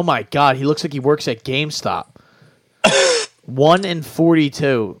 Oh, my God. He looks like he works at GameStop.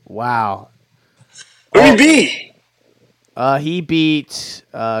 1-42. Wow. Who did he beat? He beat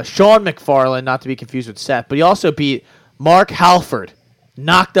Sean McFarlane, not to be confused with Seth, but he also beat Mark Halford.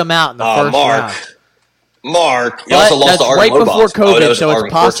 Knocked him out in the first round. Mark. He also lost to Artem right Lobov. before COVID, so Artem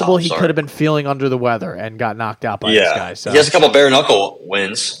it's possible Kortov, he could have been feeling under the weather and got knocked out by this guy. So. He has a couple bare knuckle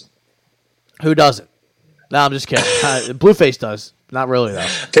wins. Who doesn't? No, I'm just kidding. Blueface does. Not really, though.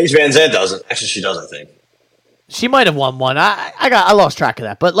 Paige Van Zandt doesn't. Actually, she does, I think. She might have won one. I lost track of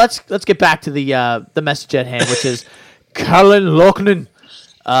that. But let's get back to the message at hand, which is Colin Loughran.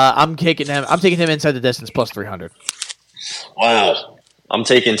 I'm taking him inside the distance plus 300. Wow. I'm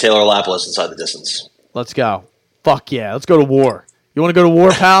taking Taylor Lapilus inside the distance. Let's go. Fuck yeah. Let's go to war. You want to go to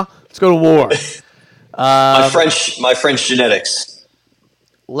war, pal? Let's go to war. My French genetics.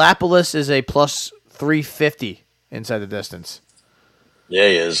 Lapilus is a plus 350 inside the distance. Yeah,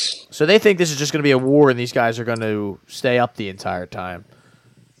 he is. So they think this is just going to be a war, and these guys are going to stay up the entire time.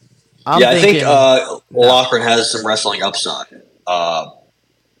 I think Loughran has some wrestling upside,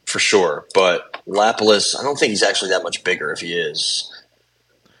 for sure. But Lapilus, I don't think he's actually that much bigger if he is.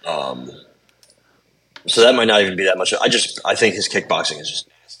 So that might not even be that much. I think his kickboxing is just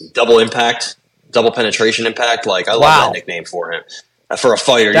nasty. Double impact, double penetration impact. I love that nickname for him. For a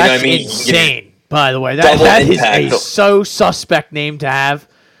fighter, that's you know what I mean? Insane. By the way, that is a so suspect name to have.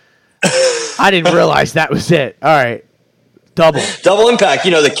 I didn't realize that was it. All right, double impact.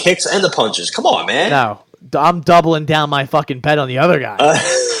 The kicks and the punches. Come on, man. No, I'm doubling down my fucking bet on the other guy.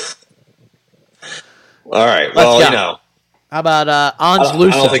 All right. Well, How about Ons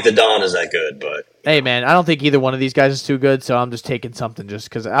Lusa? I don't think the Don is that good, but hey, man, I don't think either one of these guys is too good. So I'm just taking something just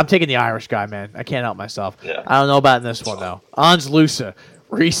because I'm taking the Irish guy, man. I can't help myself. Yeah. I don't know about in this one though. Ons Lusa,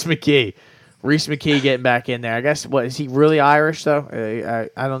 Reese McKee getting back in there. I guess is he really Irish though?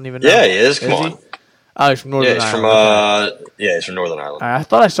 I don't even know. Yeah, he is. Come on. Oh, he's from Northern Ireland. He's from Northern Ireland. I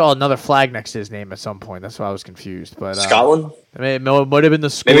thought I saw another flag next to his name at some point. That's why I was confused. But Scotland? It might have been the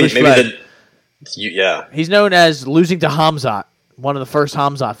Scottish flag. Yeah. He's known as losing to Hamzat, one of the first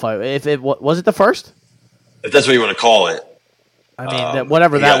Hamzat fights. Was it the first? If that's what you want to call it. I mean,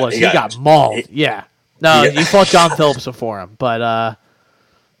 whatever that was, he got mauled. He fought John Phillips before him, but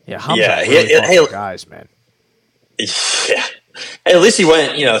Hamzat really fought guys, man. Yeah. Hey, at least he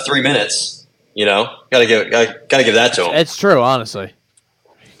went, 3 minutes. Gotta give that to him. It's true, honestly.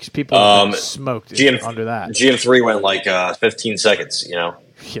 Because people smoked under that. GM3 went 15 seconds.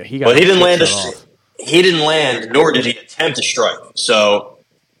 Yeah, he got. But he didn't land. He didn't land, nor did he attempt to strike. So,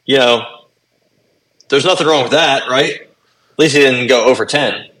 there's nothing wrong with that, right? At least he didn't go over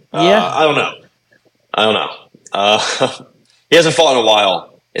 10. I don't know. He hasn't fought in a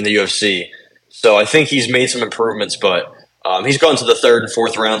while in the UFC, so I think he's made some improvements, but. He's gone to the third and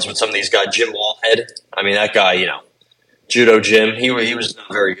fourth rounds with some of these guys. Jim Wallhead. I mean, that guy, Judo Jim. He was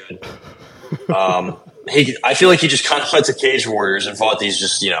not very good. I feel like he just kind of went to Cage Warriors and fought these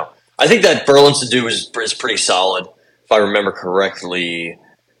just, I think that Burlington dude is pretty solid, if I remember correctly.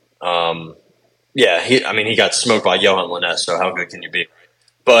 He got smoked by Johan Linnes, so how good can you be?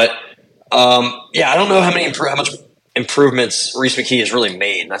 But, I don't know how much improvements Reese McKee has really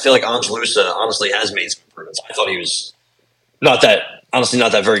made. And I feel like Ons Lusa honestly has made some improvements. I thought he was not that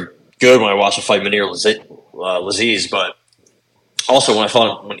very good when I watched him fight Munir Laziz, but Also, when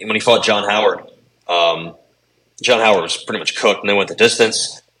he fought John Howard, John Howard was pretty much cooked, and they went the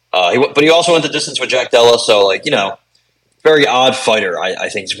distance. But he also went the distance with Jack Della, so very odd fighter. I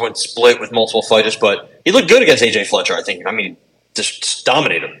think he went split with multiple fighters, but he looked good against AJ Fletcher. I think. I mean, just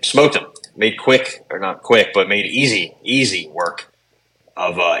dominated him, smoked him, made not quick, but made easy work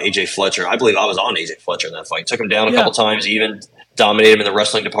of AJ Fletcher. I believe I was on AJ Fletcher in that fight. Took him down a couple times, even dominated him in the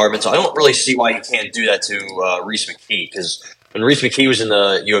wrestling department. So I don't really see why you can't do that to Reese McKee, because when Reese McKee was in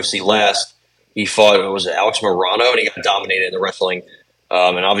the UFC last, he fought Alex Morano, and he got dominated in the wrestling.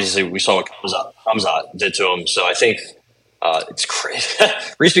 And obviously, we saw what Khamzat did to him. So I think it's crazy.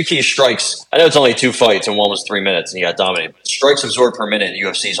 Reese McKee's strikes, I know it's only 2 fights, and one was 3 minutes, and he got dominated. But strikes absorbed per minute in the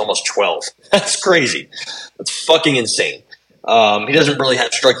UFC is almost 12. That's crazy. That's fucking insane. He doesn't really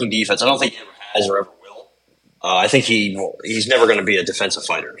have striking defense. I don't think he ever has or ever will. I think he's never going to be a defensive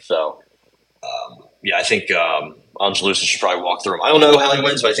fighter. So, I think Angelusa should probably walk through him. I don't know how he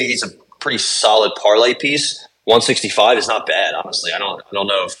wins, but I think he's a pretty solid parlay piece. 165 is not bad, honestly. I don't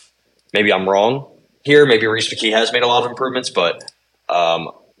know if maybe I'm wrong here. Maybe Reese McKee has made a lot of improvements, but I'm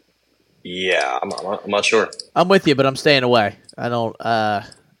not sure. I'm with you, but I'm staying away. I don't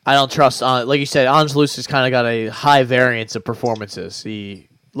trust. Like you said, Angelusa's kind of got a high variance of performances. He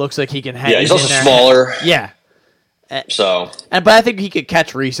looks like he can hang. Yeah, he's also smaller. Yeah. But I think he could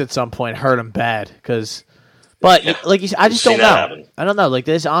catch Reese at some point, hurt him bad, But like you said, I just don't know. Happen. I don't know. Like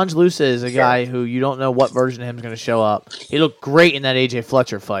this, Angelusa is a guy who you don't know what version of him is going to show up. He looked great in that AJ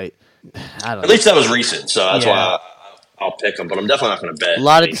Fletcher fight. I don't know. At least that was recent, so that's why I'll pick him. But I'm definitely not going to bet. A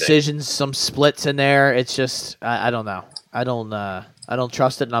lot of decisions, some splits in there. It's just I don't know. I don't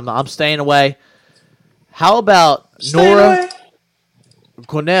trust it, and I'm staying away. How about Nora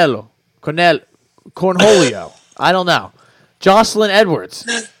Cornholio? I don't know. Jocelyn Edwards.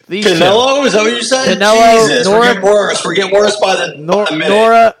 Canelo? Is that what you said? Canelo. Jesus, we're getting worse by the minute.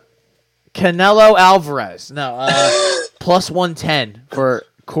 Nora Canelo Alvarez. No, plus 110 for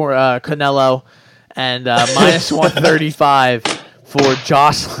Canelo, and minus 135 for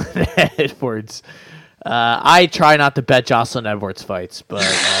Jocelyn Edwards. I try not to bet Jocelyn Edwards fights, but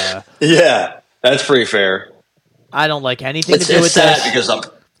yeah, that's pretty fair. I don't like anything to do with that because I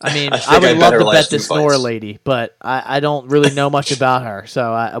would love to bet this Nora lady, but I don't really know much about her.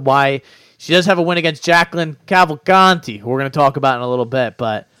 So why she does have a win against Jacqueline Cavalcanti, who we're going to talk about in a little bit.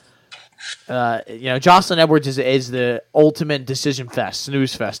 But Jocelyn Edwards is the ultimate decision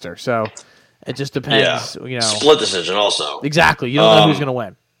snooze fester. So it just depends. Yeah. Split decision also. Exactly. You don't know who's going to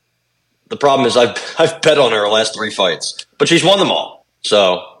win. The problem is I've bet on her last 3 fights, but she's won them all.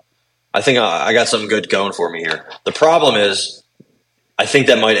 So I think I got something good going for me here. The problem is, I think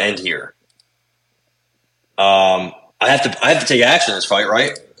that might end here. I have to take action in this fight,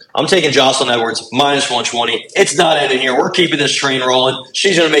 right? I'm taking Jocelyn Edwards minus 120. It's not ending here. We're keeping this train rolling.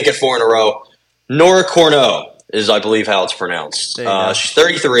 She's going to make it 4 in a row. Nora Corneau is, I believe, how it's pronounced. She's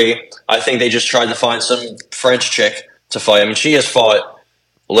 33. I think they just tried to find some French chick to fight. I mean, she has fought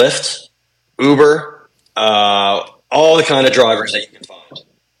Lyft, Uber, all the kind of drivers that you can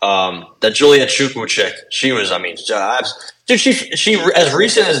find. That Juliet Chukwu chick, she was, dude, she as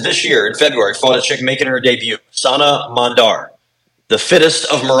recent as this year in February fought a chick making her debut, Sana Mandar, the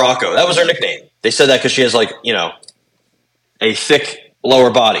fittest of Morocco. That was her nickname. They said that because she has a thick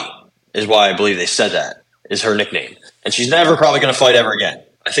lower body is why I believe they said that is her nickname. And she's never probably going to fight ever again.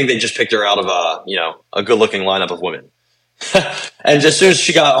 I think they just picked her out of a good looking lineup of women. And as soon as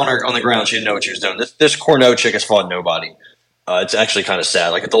she got on the ground, she didn't know what she was doing. This Corneau chick has fought nobody. It's actually kind of sad.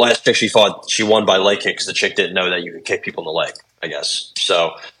 Like at the last chick she fought, she won by leg kick because the chick didn't know that you could kick people in the leg, I guess.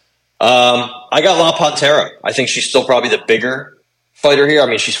 So I got La Pantera. I think she's still probably the bigger fighter here. I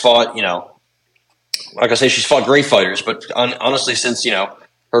mean, she's fought, like I say, she's fought great fighters. But honestly, since,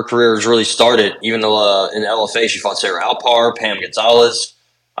 her career has really started, even though in LFA she fought Sarah Alpar, Pam Gonzalez.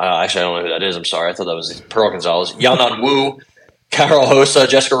 Actually, I don't know who that is. I'm sorry. I thought that was Pearl Gonzalez. Yanan Wu, Carol Hosa,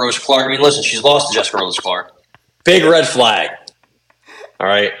 Jessica Rose Clark. I mean, listen, she's lost to Jessica Rose Clark. Big red flag. All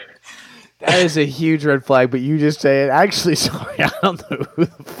right. That is a huge red flag, but you just say it. Actually, sorry, I don't know who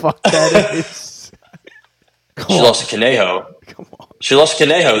the fuck that is. She lost to Conejo. Come on. She lost to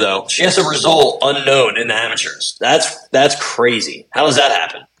Conejo, though. She has a result unknown in the amateurs. That's crazy. How does that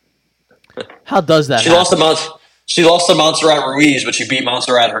happen? How does that happen? She lost to Montserrat Ruiz, but she beat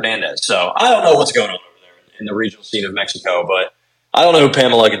Montserrat Hernandez. So I don't know what's going on over there in the regional scene of Mexico, but I don't know who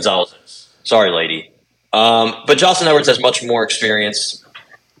Pamela Gonzalez is. Sorry, lady. But Jocelyn Edwards has much more experience.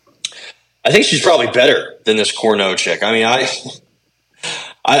 I think she's probably better than this Corneau chick. I mean,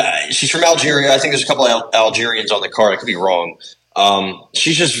 she's from Algeria. I think there's a couple of Algerians on the card. I could be wrong.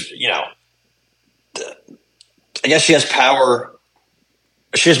 She's just, I guess she has power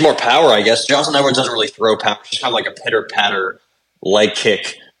She has more power, I guess. Jocelyn Edwards doesn't really throw power. She's kind of like a pitter-patter leg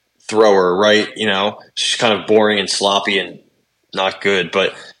kick thrower, right? She's kind of boring and sloppy and not good.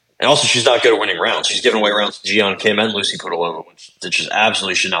 And also, she's not good at winning rounds. She's given away rounds to Gian Kim and Lucy Podolova, which just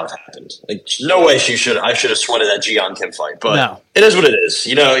absolutely should not have happened. Like, no way I should have sweated that Gian Kim fight. But no. It is what it is.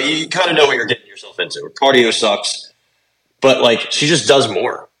 You kind of know what you're getting yourself into. Her cardio sucks. But, she just does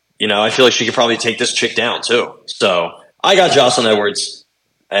more. I feel like she could probably take this chick down, too. So, I got Jocelyn Edwards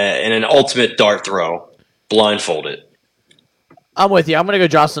in an ultimate dart throw, blindfolded. I'm with you. I'm going to go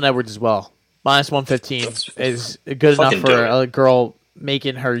Jocelyn Edwards as well. Minus 115 is good enough for a girl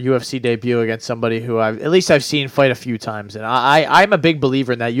making her UFC debut against somebody who I've seen fight a few times. And I'm a big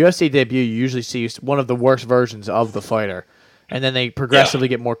believer in that. UFC debut, you usually see one of the worst versions of the fighter. And then they progressively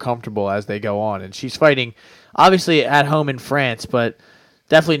get more comfortable as they go on. And she's fighting, obviously, at home in France, but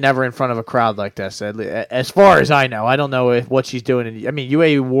definitely never in front of a crowd like this. As far as I know. I don't know what she's doing.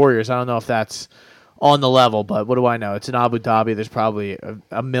 UAE Warriors, I don't know if that's on the level, but what do I know? It's in Abu Dhabi. There's probably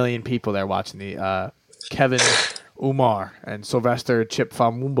a million people there watching the Kevin Umar and Sylvester Chip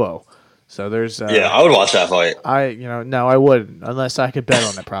Famumbo. So there's I would watch that fight. No, I wouldn't unless I could bet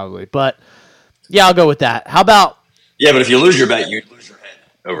on it probably. But yeah, I'll go with that. How about? Yeah, but if you lose your bet, you'd lose your head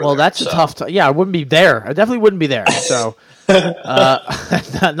over Well, there, that's a tough. I wouldn't be there. I definitely wouldn't be there. So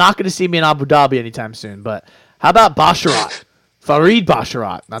not going to see me in Abu Dhabi anytime soon. But how about Basharat? Farid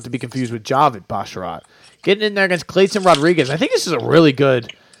Basharat, not to be confused with Javid Basharat, getting in there against Clayton Rodriguez. I think this is a really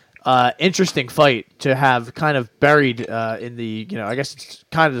good. Interesting fight to have kind of buried in the, I guess it's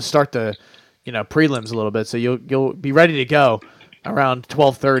kind of to start the, prelims a little bit. So you'll be ready to go around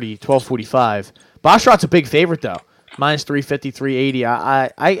 12:30, 12:45. Basharat's a big favorite though, minus 350, 380.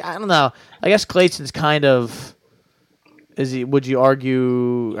 I don't know. I guess Clayton's kind of, would you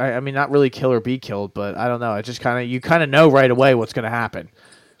argue? I mean, not really kill or be killed, but I don't know. It just you kind of know right away what's going to happen,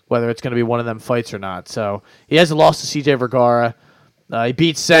 whether it's going to be one of them fights or not. So he has a loss to CJ Vergara. He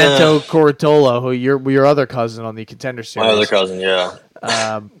beat Santo Coratola, who your other cousin on the Contender Series. My other cousin, yeah.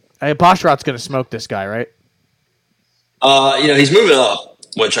 Basharat's going to smoke this guy, right? He's moving up,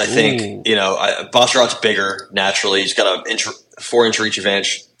 which I think, Basharat's bigger naturally. He's got a 4-inch reach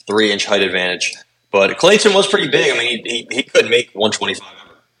advantage, 3-inch height advantage. But Clayton was pretty big. I mean, he could make 125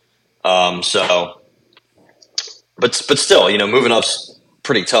 ever. But still, moving up's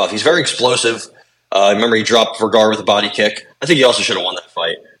pretty tough. He's very explosive. I remember he dropped Vergara with a body kick. I think he also should have won that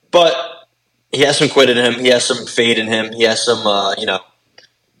fight. But he has some quit in him. He has some fade in him. He has some,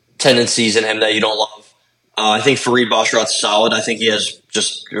 tendencies in him that you don't love. I think Farid Basharat's solid. I think he has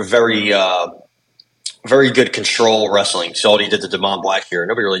just very, very good control wrestling. You saw what he did to Damon Blackshear.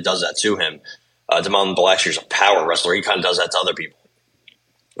 Nobody really does that to him. Damon Blackshear's a power wrestler. He kind of does that to other people.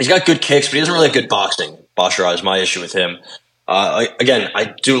 He's got good kicks, but he doesn't really have good boxing. Basharat is my issue with him.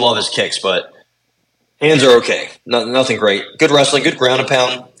 I do love his kicks, but hands are okay. Nothing great. Good wrestling, good ground and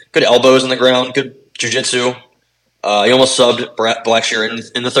pound, good elbows in the ground, good jiu-jitsu. He almost subbed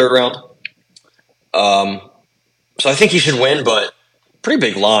Blackshear in the third round. So I think he should win, but pretty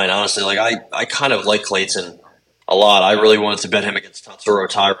big line, honestly. I kind of like Clayton a lot. I really wanted to bet him against Tatsuro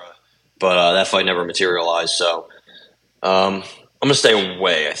Taira, but that fight never materialized. So I'm going to stay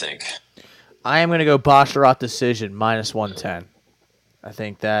away, I think. I am going to go Basharat decision, minus 110. I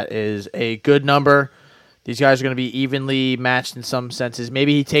think that is a good number. These guys are going to be evenly matched in some senses.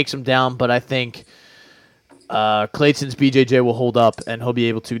 Maybe he takes them down, but I think Clayton's BJJ will hold up, and he'll be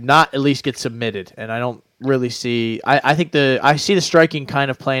able to not at least get submitted. And I don't really see. I see the striking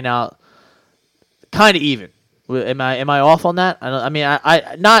kind of playing out, kind of even. Am I off on that?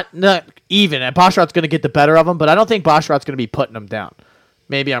 Not even. And Basharat's going to get the better of him, but I don't think Basharat's going to be putting him down.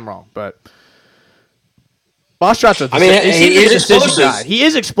 Maybe I'm wrong, but Basharat's he is explosive. Guy. He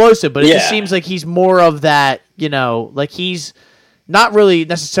is explosive, but it just seems like he's more of that, like he's not really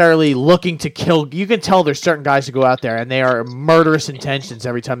necessarily looking to kill. You can tell there's certain guys who go out there and they are murderous intentions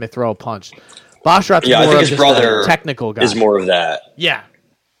every time they throw a punch. Basharat's more I think of his brother a technical guy. Is more of that. Yeah.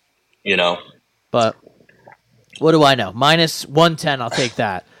 But what do I know? Minus 110, I'll take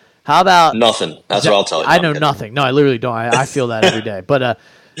that. How about nothing? That's what I'll tell you. I know nothing. No, I literally don't. I feel that every day. But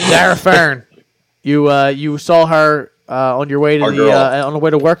Zara Fern, you saw her on your way to on the way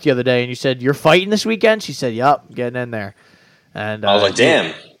to work the other day, and you said you're fighting this weekend. She said, "Yup, getting in there." And I was like,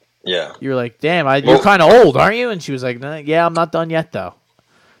 "Damn, yeah." You were like, "Damn, you're kind of old, aren't you?" And she was like, "Yeah, I'm not done yet, though."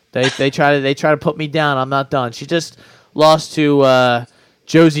 They try to put me down. I'm not done. She just lost to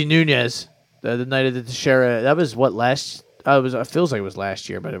Josie Nunez the night of the Teixeira. That was what last. It feels like it was last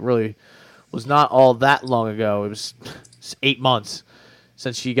year, but it really was not all that long ago. It was 8 months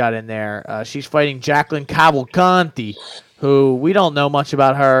since she got in there. She's fighting Jacqueline Cavalcanti, who we don't know much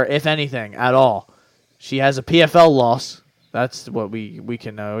about her, if anything, at all. She has a PFL loss. That's what we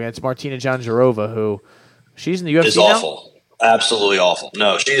can know. Against Martina Janjarova, who she's in the UFC is now? awful. Absolutely awful.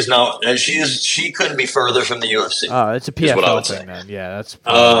 No, she is not. And she couldn't be further from the UFC. Oh, it's a PFL thing, then. Yeah, that's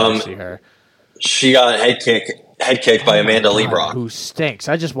see her. She got head kicked by Amanda Lebrock, who stinks.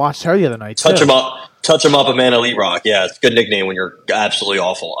 I just watched her the other night. Touch him up, Amanda Lebrock. Yeah, it's a good nickname when you're absolutely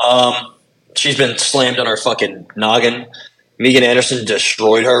awful. She's been slammed on her fucking noggin. Megan Anderson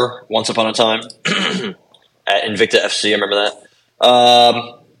destroyed her once upon a time at Invicta FC. I remember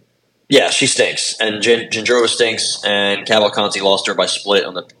that. Yeah, she stinks, and Janjarova stinks, and Cavalcanti lost her by split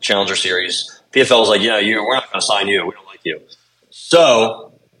on the Challenger Series. PFL was like, we're not going to sign you. We don't like you.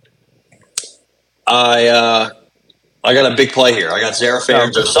 So I got a big play here. I got Zara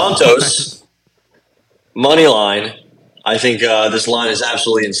Ferrin dos Santos money line. I think this line is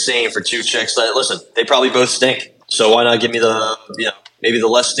absolutely insane for two chicks that, listen, they probably both stink. So why not give me maybe the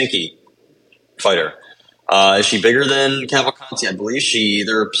less stinky fighter? Is she bigger than Cavalcanti? I believe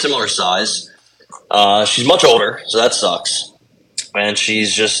they're similar size. She's much older, so that sucks. And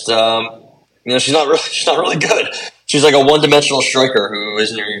she's just, she's not really good. She's like a one-dimensional striker who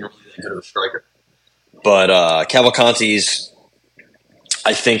isn't even really that good of a striker. But Cavalcanti's,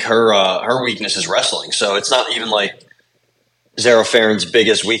 I think her weakness is wrestling. So it's not even like Zara Ferrin's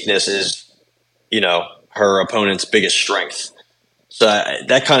biggest weakness is, her opponent's biggest strength. So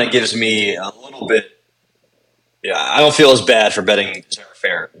that kind of gives me a little bit. Yeah, I don't feel as bad for betting Zara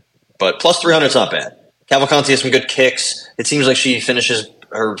Ferrin, but plus 300 is not bad. Cavalcanti has some good kicks. It seems like she finishes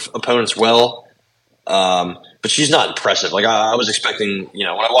her opponents well, but she's not impressive. Like I was expecting, when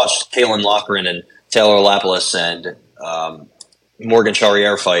I watched Kaylin Loughran and Taylor Lapillus and Morgan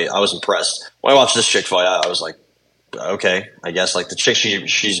Charriere fight, I was impressed. When I watched this chick fight, I was like, okay, I guess like the chick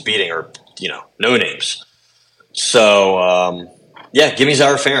she's beating are no names. So give me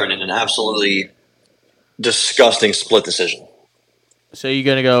Zara Ferrin in an absolutely disgusting split decision. So you're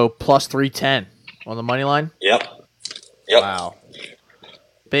going to go plus 310 on the money line? Yep. Wow.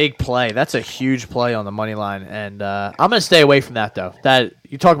 Big play. That's a huge play on the money line. And I'm going to stay away from that, though. That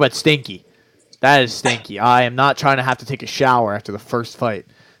you talk about stinky. That is stinky. I am not trying to have to take a shower after the first fight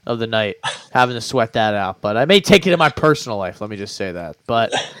of the night, having to sweat that out. But I may take it in my personal life. Let me just say that.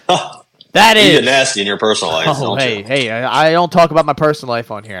 But that is... You get nasty in your personal life, hey, I don't talk about my personal life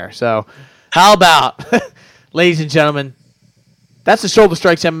on here. So how about, ladies and gentlemen, that's the Shoulder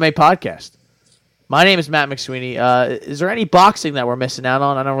Strikes MMA podcast. My name is Matt McSweeney. Is there any boxing that we're missing out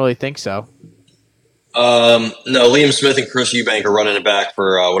on? I don't really think so. No, Liam Smith and Chris Eubank are running it back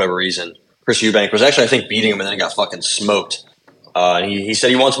for whatever reason. Chris Eubank was actually, I think, beating him and then got fucking smoked. He said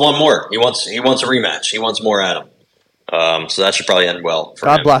he wants one more. He wants a rematch. He wants more at him. So that should probably end well for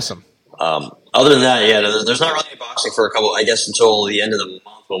him. God bless him. Other than that, there's not really any boxing for a couple, I guess, until the end of the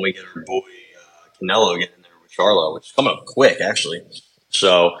month when we get our boy Canelo getting in there with Charlo, which is coming up quick, actually.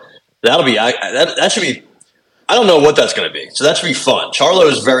 So that'll be that should be. I don't know what that's going to be. So that should be fun. Charlo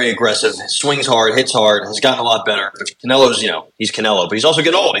is very aggressive, swings hard, hits hard, has gotten a lot better. But Canelo's, he's Canelo, but he's also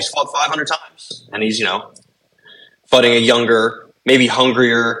getting old. He's fought 500 times, and he's, fighting a younger, maybe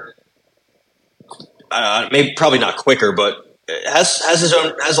hungrier, maybe probably not quicker, but has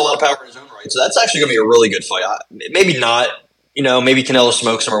a lot of power in his own right. So that's actually going to be a really good fight. Maybe not, maybe Canelo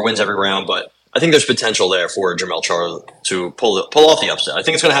smokes him or wins every round, but I think there's potential there for Jermell Charlo to pull off the upset. I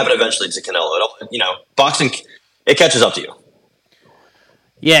think it's going to happen eventually to Canelo. Boxing, it catches up to you.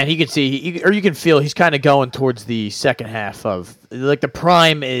 Yeah, and he can see, or you can feel he's kind of going towards the second half of, like the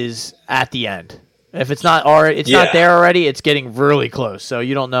prime is at the end. If it's not already, not there already. It's getting really close. So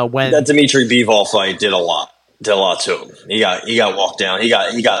you don't know when. That Dimitri Bivol fight did a lot to him. He got walked down. He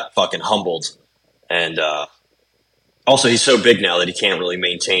got fucking humbled, and also he's so big now that he can't really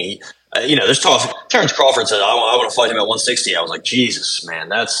maintain. There's talk. Terrence Crawford said, "I want to fight him at 160." I was like, Jesus, man,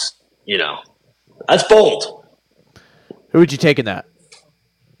 that's bold. Who would you take in that?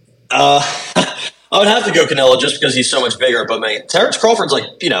 I would have to go Canelo just because he's so much bigger. But man, Terrence Crawford's like,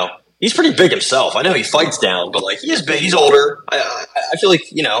 he's pretty big himself. I know he fights down, but like he is big. He's older. I feel like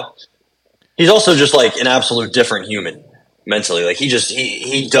he's also just like an absolute different human mentally. Like he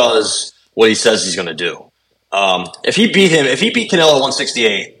does what he says he's going to do. If he beat Canelo at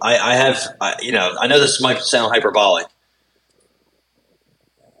 168, I know this might sound hyperbolic.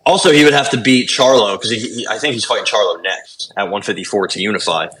 Also, he would have to beat Charlo because I think he's fighting Charlo next at 154 to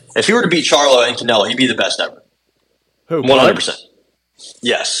unify. If he were to beat Charlo and Canelo, he'd be the best ever. Who? 100%.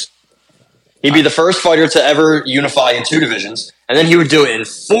 Yes. He'd be the first fighter to ever unify in 2 divisions, and then he would do it in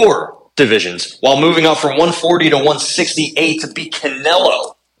 4 divisions while moving up from 140 to 168 to beat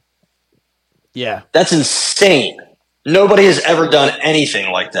Canelo. Yeah. That's insane. Nobody has ever done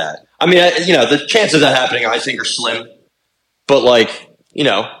anything like that. I mean, the chances of that happening, I think, are slim. But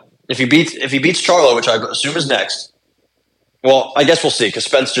if he beats Charlo, which I assume is next, well, I guess we'll see because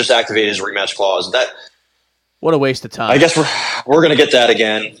Spence just activated his rematch clause. What a waste of time. I guess we're going to get that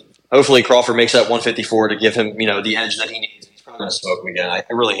again. Hopefully, Crawford makes that 154 to give him the edge that he needs. He's probably going to smoke him again. I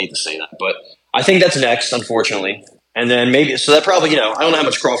really hate to say that, but I think that's next, unfortunately. And then maybe that probably I don't know how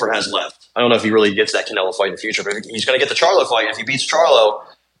much Crawford has left. I don't know if he really gets that Canelo fight in the future, but he's going to get the Charlo fight. If he beats Charlo,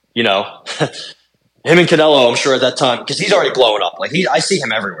 him and Canelo, I'm sure at that time, because he's already blowing up. I see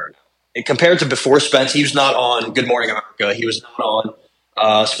him everywhere now. Compared to before Spence, he was not on Good Morning America. He was not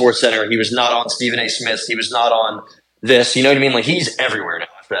on Sports Center. He was not on Stephen A. Smith. He was not on this. You know what I mean? He's everywhere now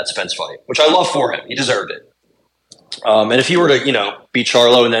after that Spence fight, which I love for him. He deserved it. And if he were to, beat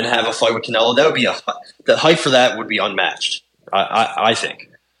Charlo and then have a fight with Canelo, that would be the hype for that would be unmatched. I think.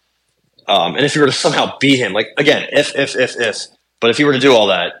 And if he were to somehow beat him, again, but if he were to do all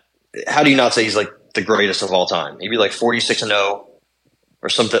that, how do you not say he's the greatest of all time? He'd be 46-0 or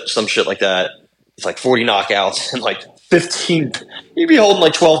some shit like that. It's 40 knockouts and 15. He'd be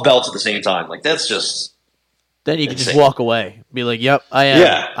holding 12 belts at the same time. That's just. Then you can just walk away. Be like, yep, I am.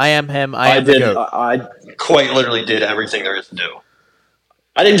 Yeah. I am him. I am the GOAT. I quite literally did everything there is to do.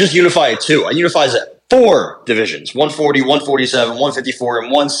 I didn't just unify it 2. I unified it 4 divisions. 140, 147, 154,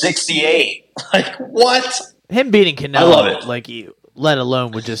 and 168. What? Him beating Canelo, I love it. Let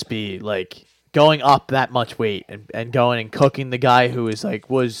alone would just be going up that much weight and going and cooking the guy who is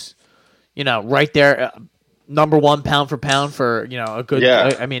was right there, number 1 pound for pound for a good.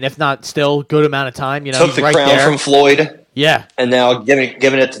 Yeah. I mean, if not still good amount of time. Took he's the right crown there. from Floyd. Yeah, and now giving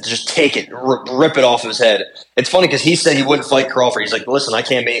it to just take it, rip it off his head. It's funny because he said he wouldn't fight Crawford. He's like, listen, I'm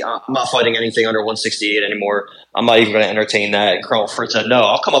not fighting anything under 168 anymore. I'm not even going to entertain that. And Crawford said, no,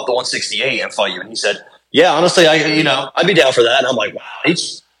 I'll come up to 168 and fight you. And he said, yeah, honestly, I'd be down for that. And I'm like, wow,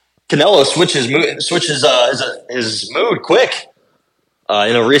 Canelo switches his mood quick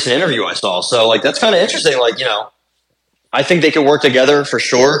in a recent interview I saw. So that's kind of interesting. I think they could work together for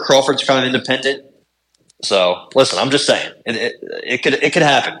sure. Crawford's kind of independent. So listen, I'm just saying it could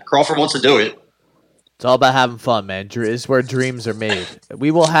happen. Crawford wants to do it. It's all about having fun, man. Is where dreams are made. We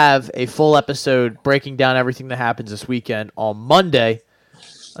will have a full episode breaking down everything that happens this weekend on Monday.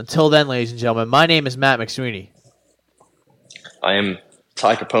 Until then, ladies and gentlemen, my name is Matt McSweeney. I am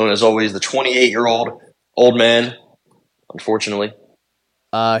Ty Capone, as always, the 28-year-old old man, unfortunately.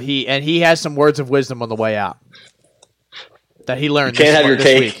 He has some words of wisdom on the way out that he learned. You can't have your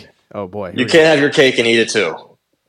cake. Week. Oh boy! You can't have your cake and eat it too.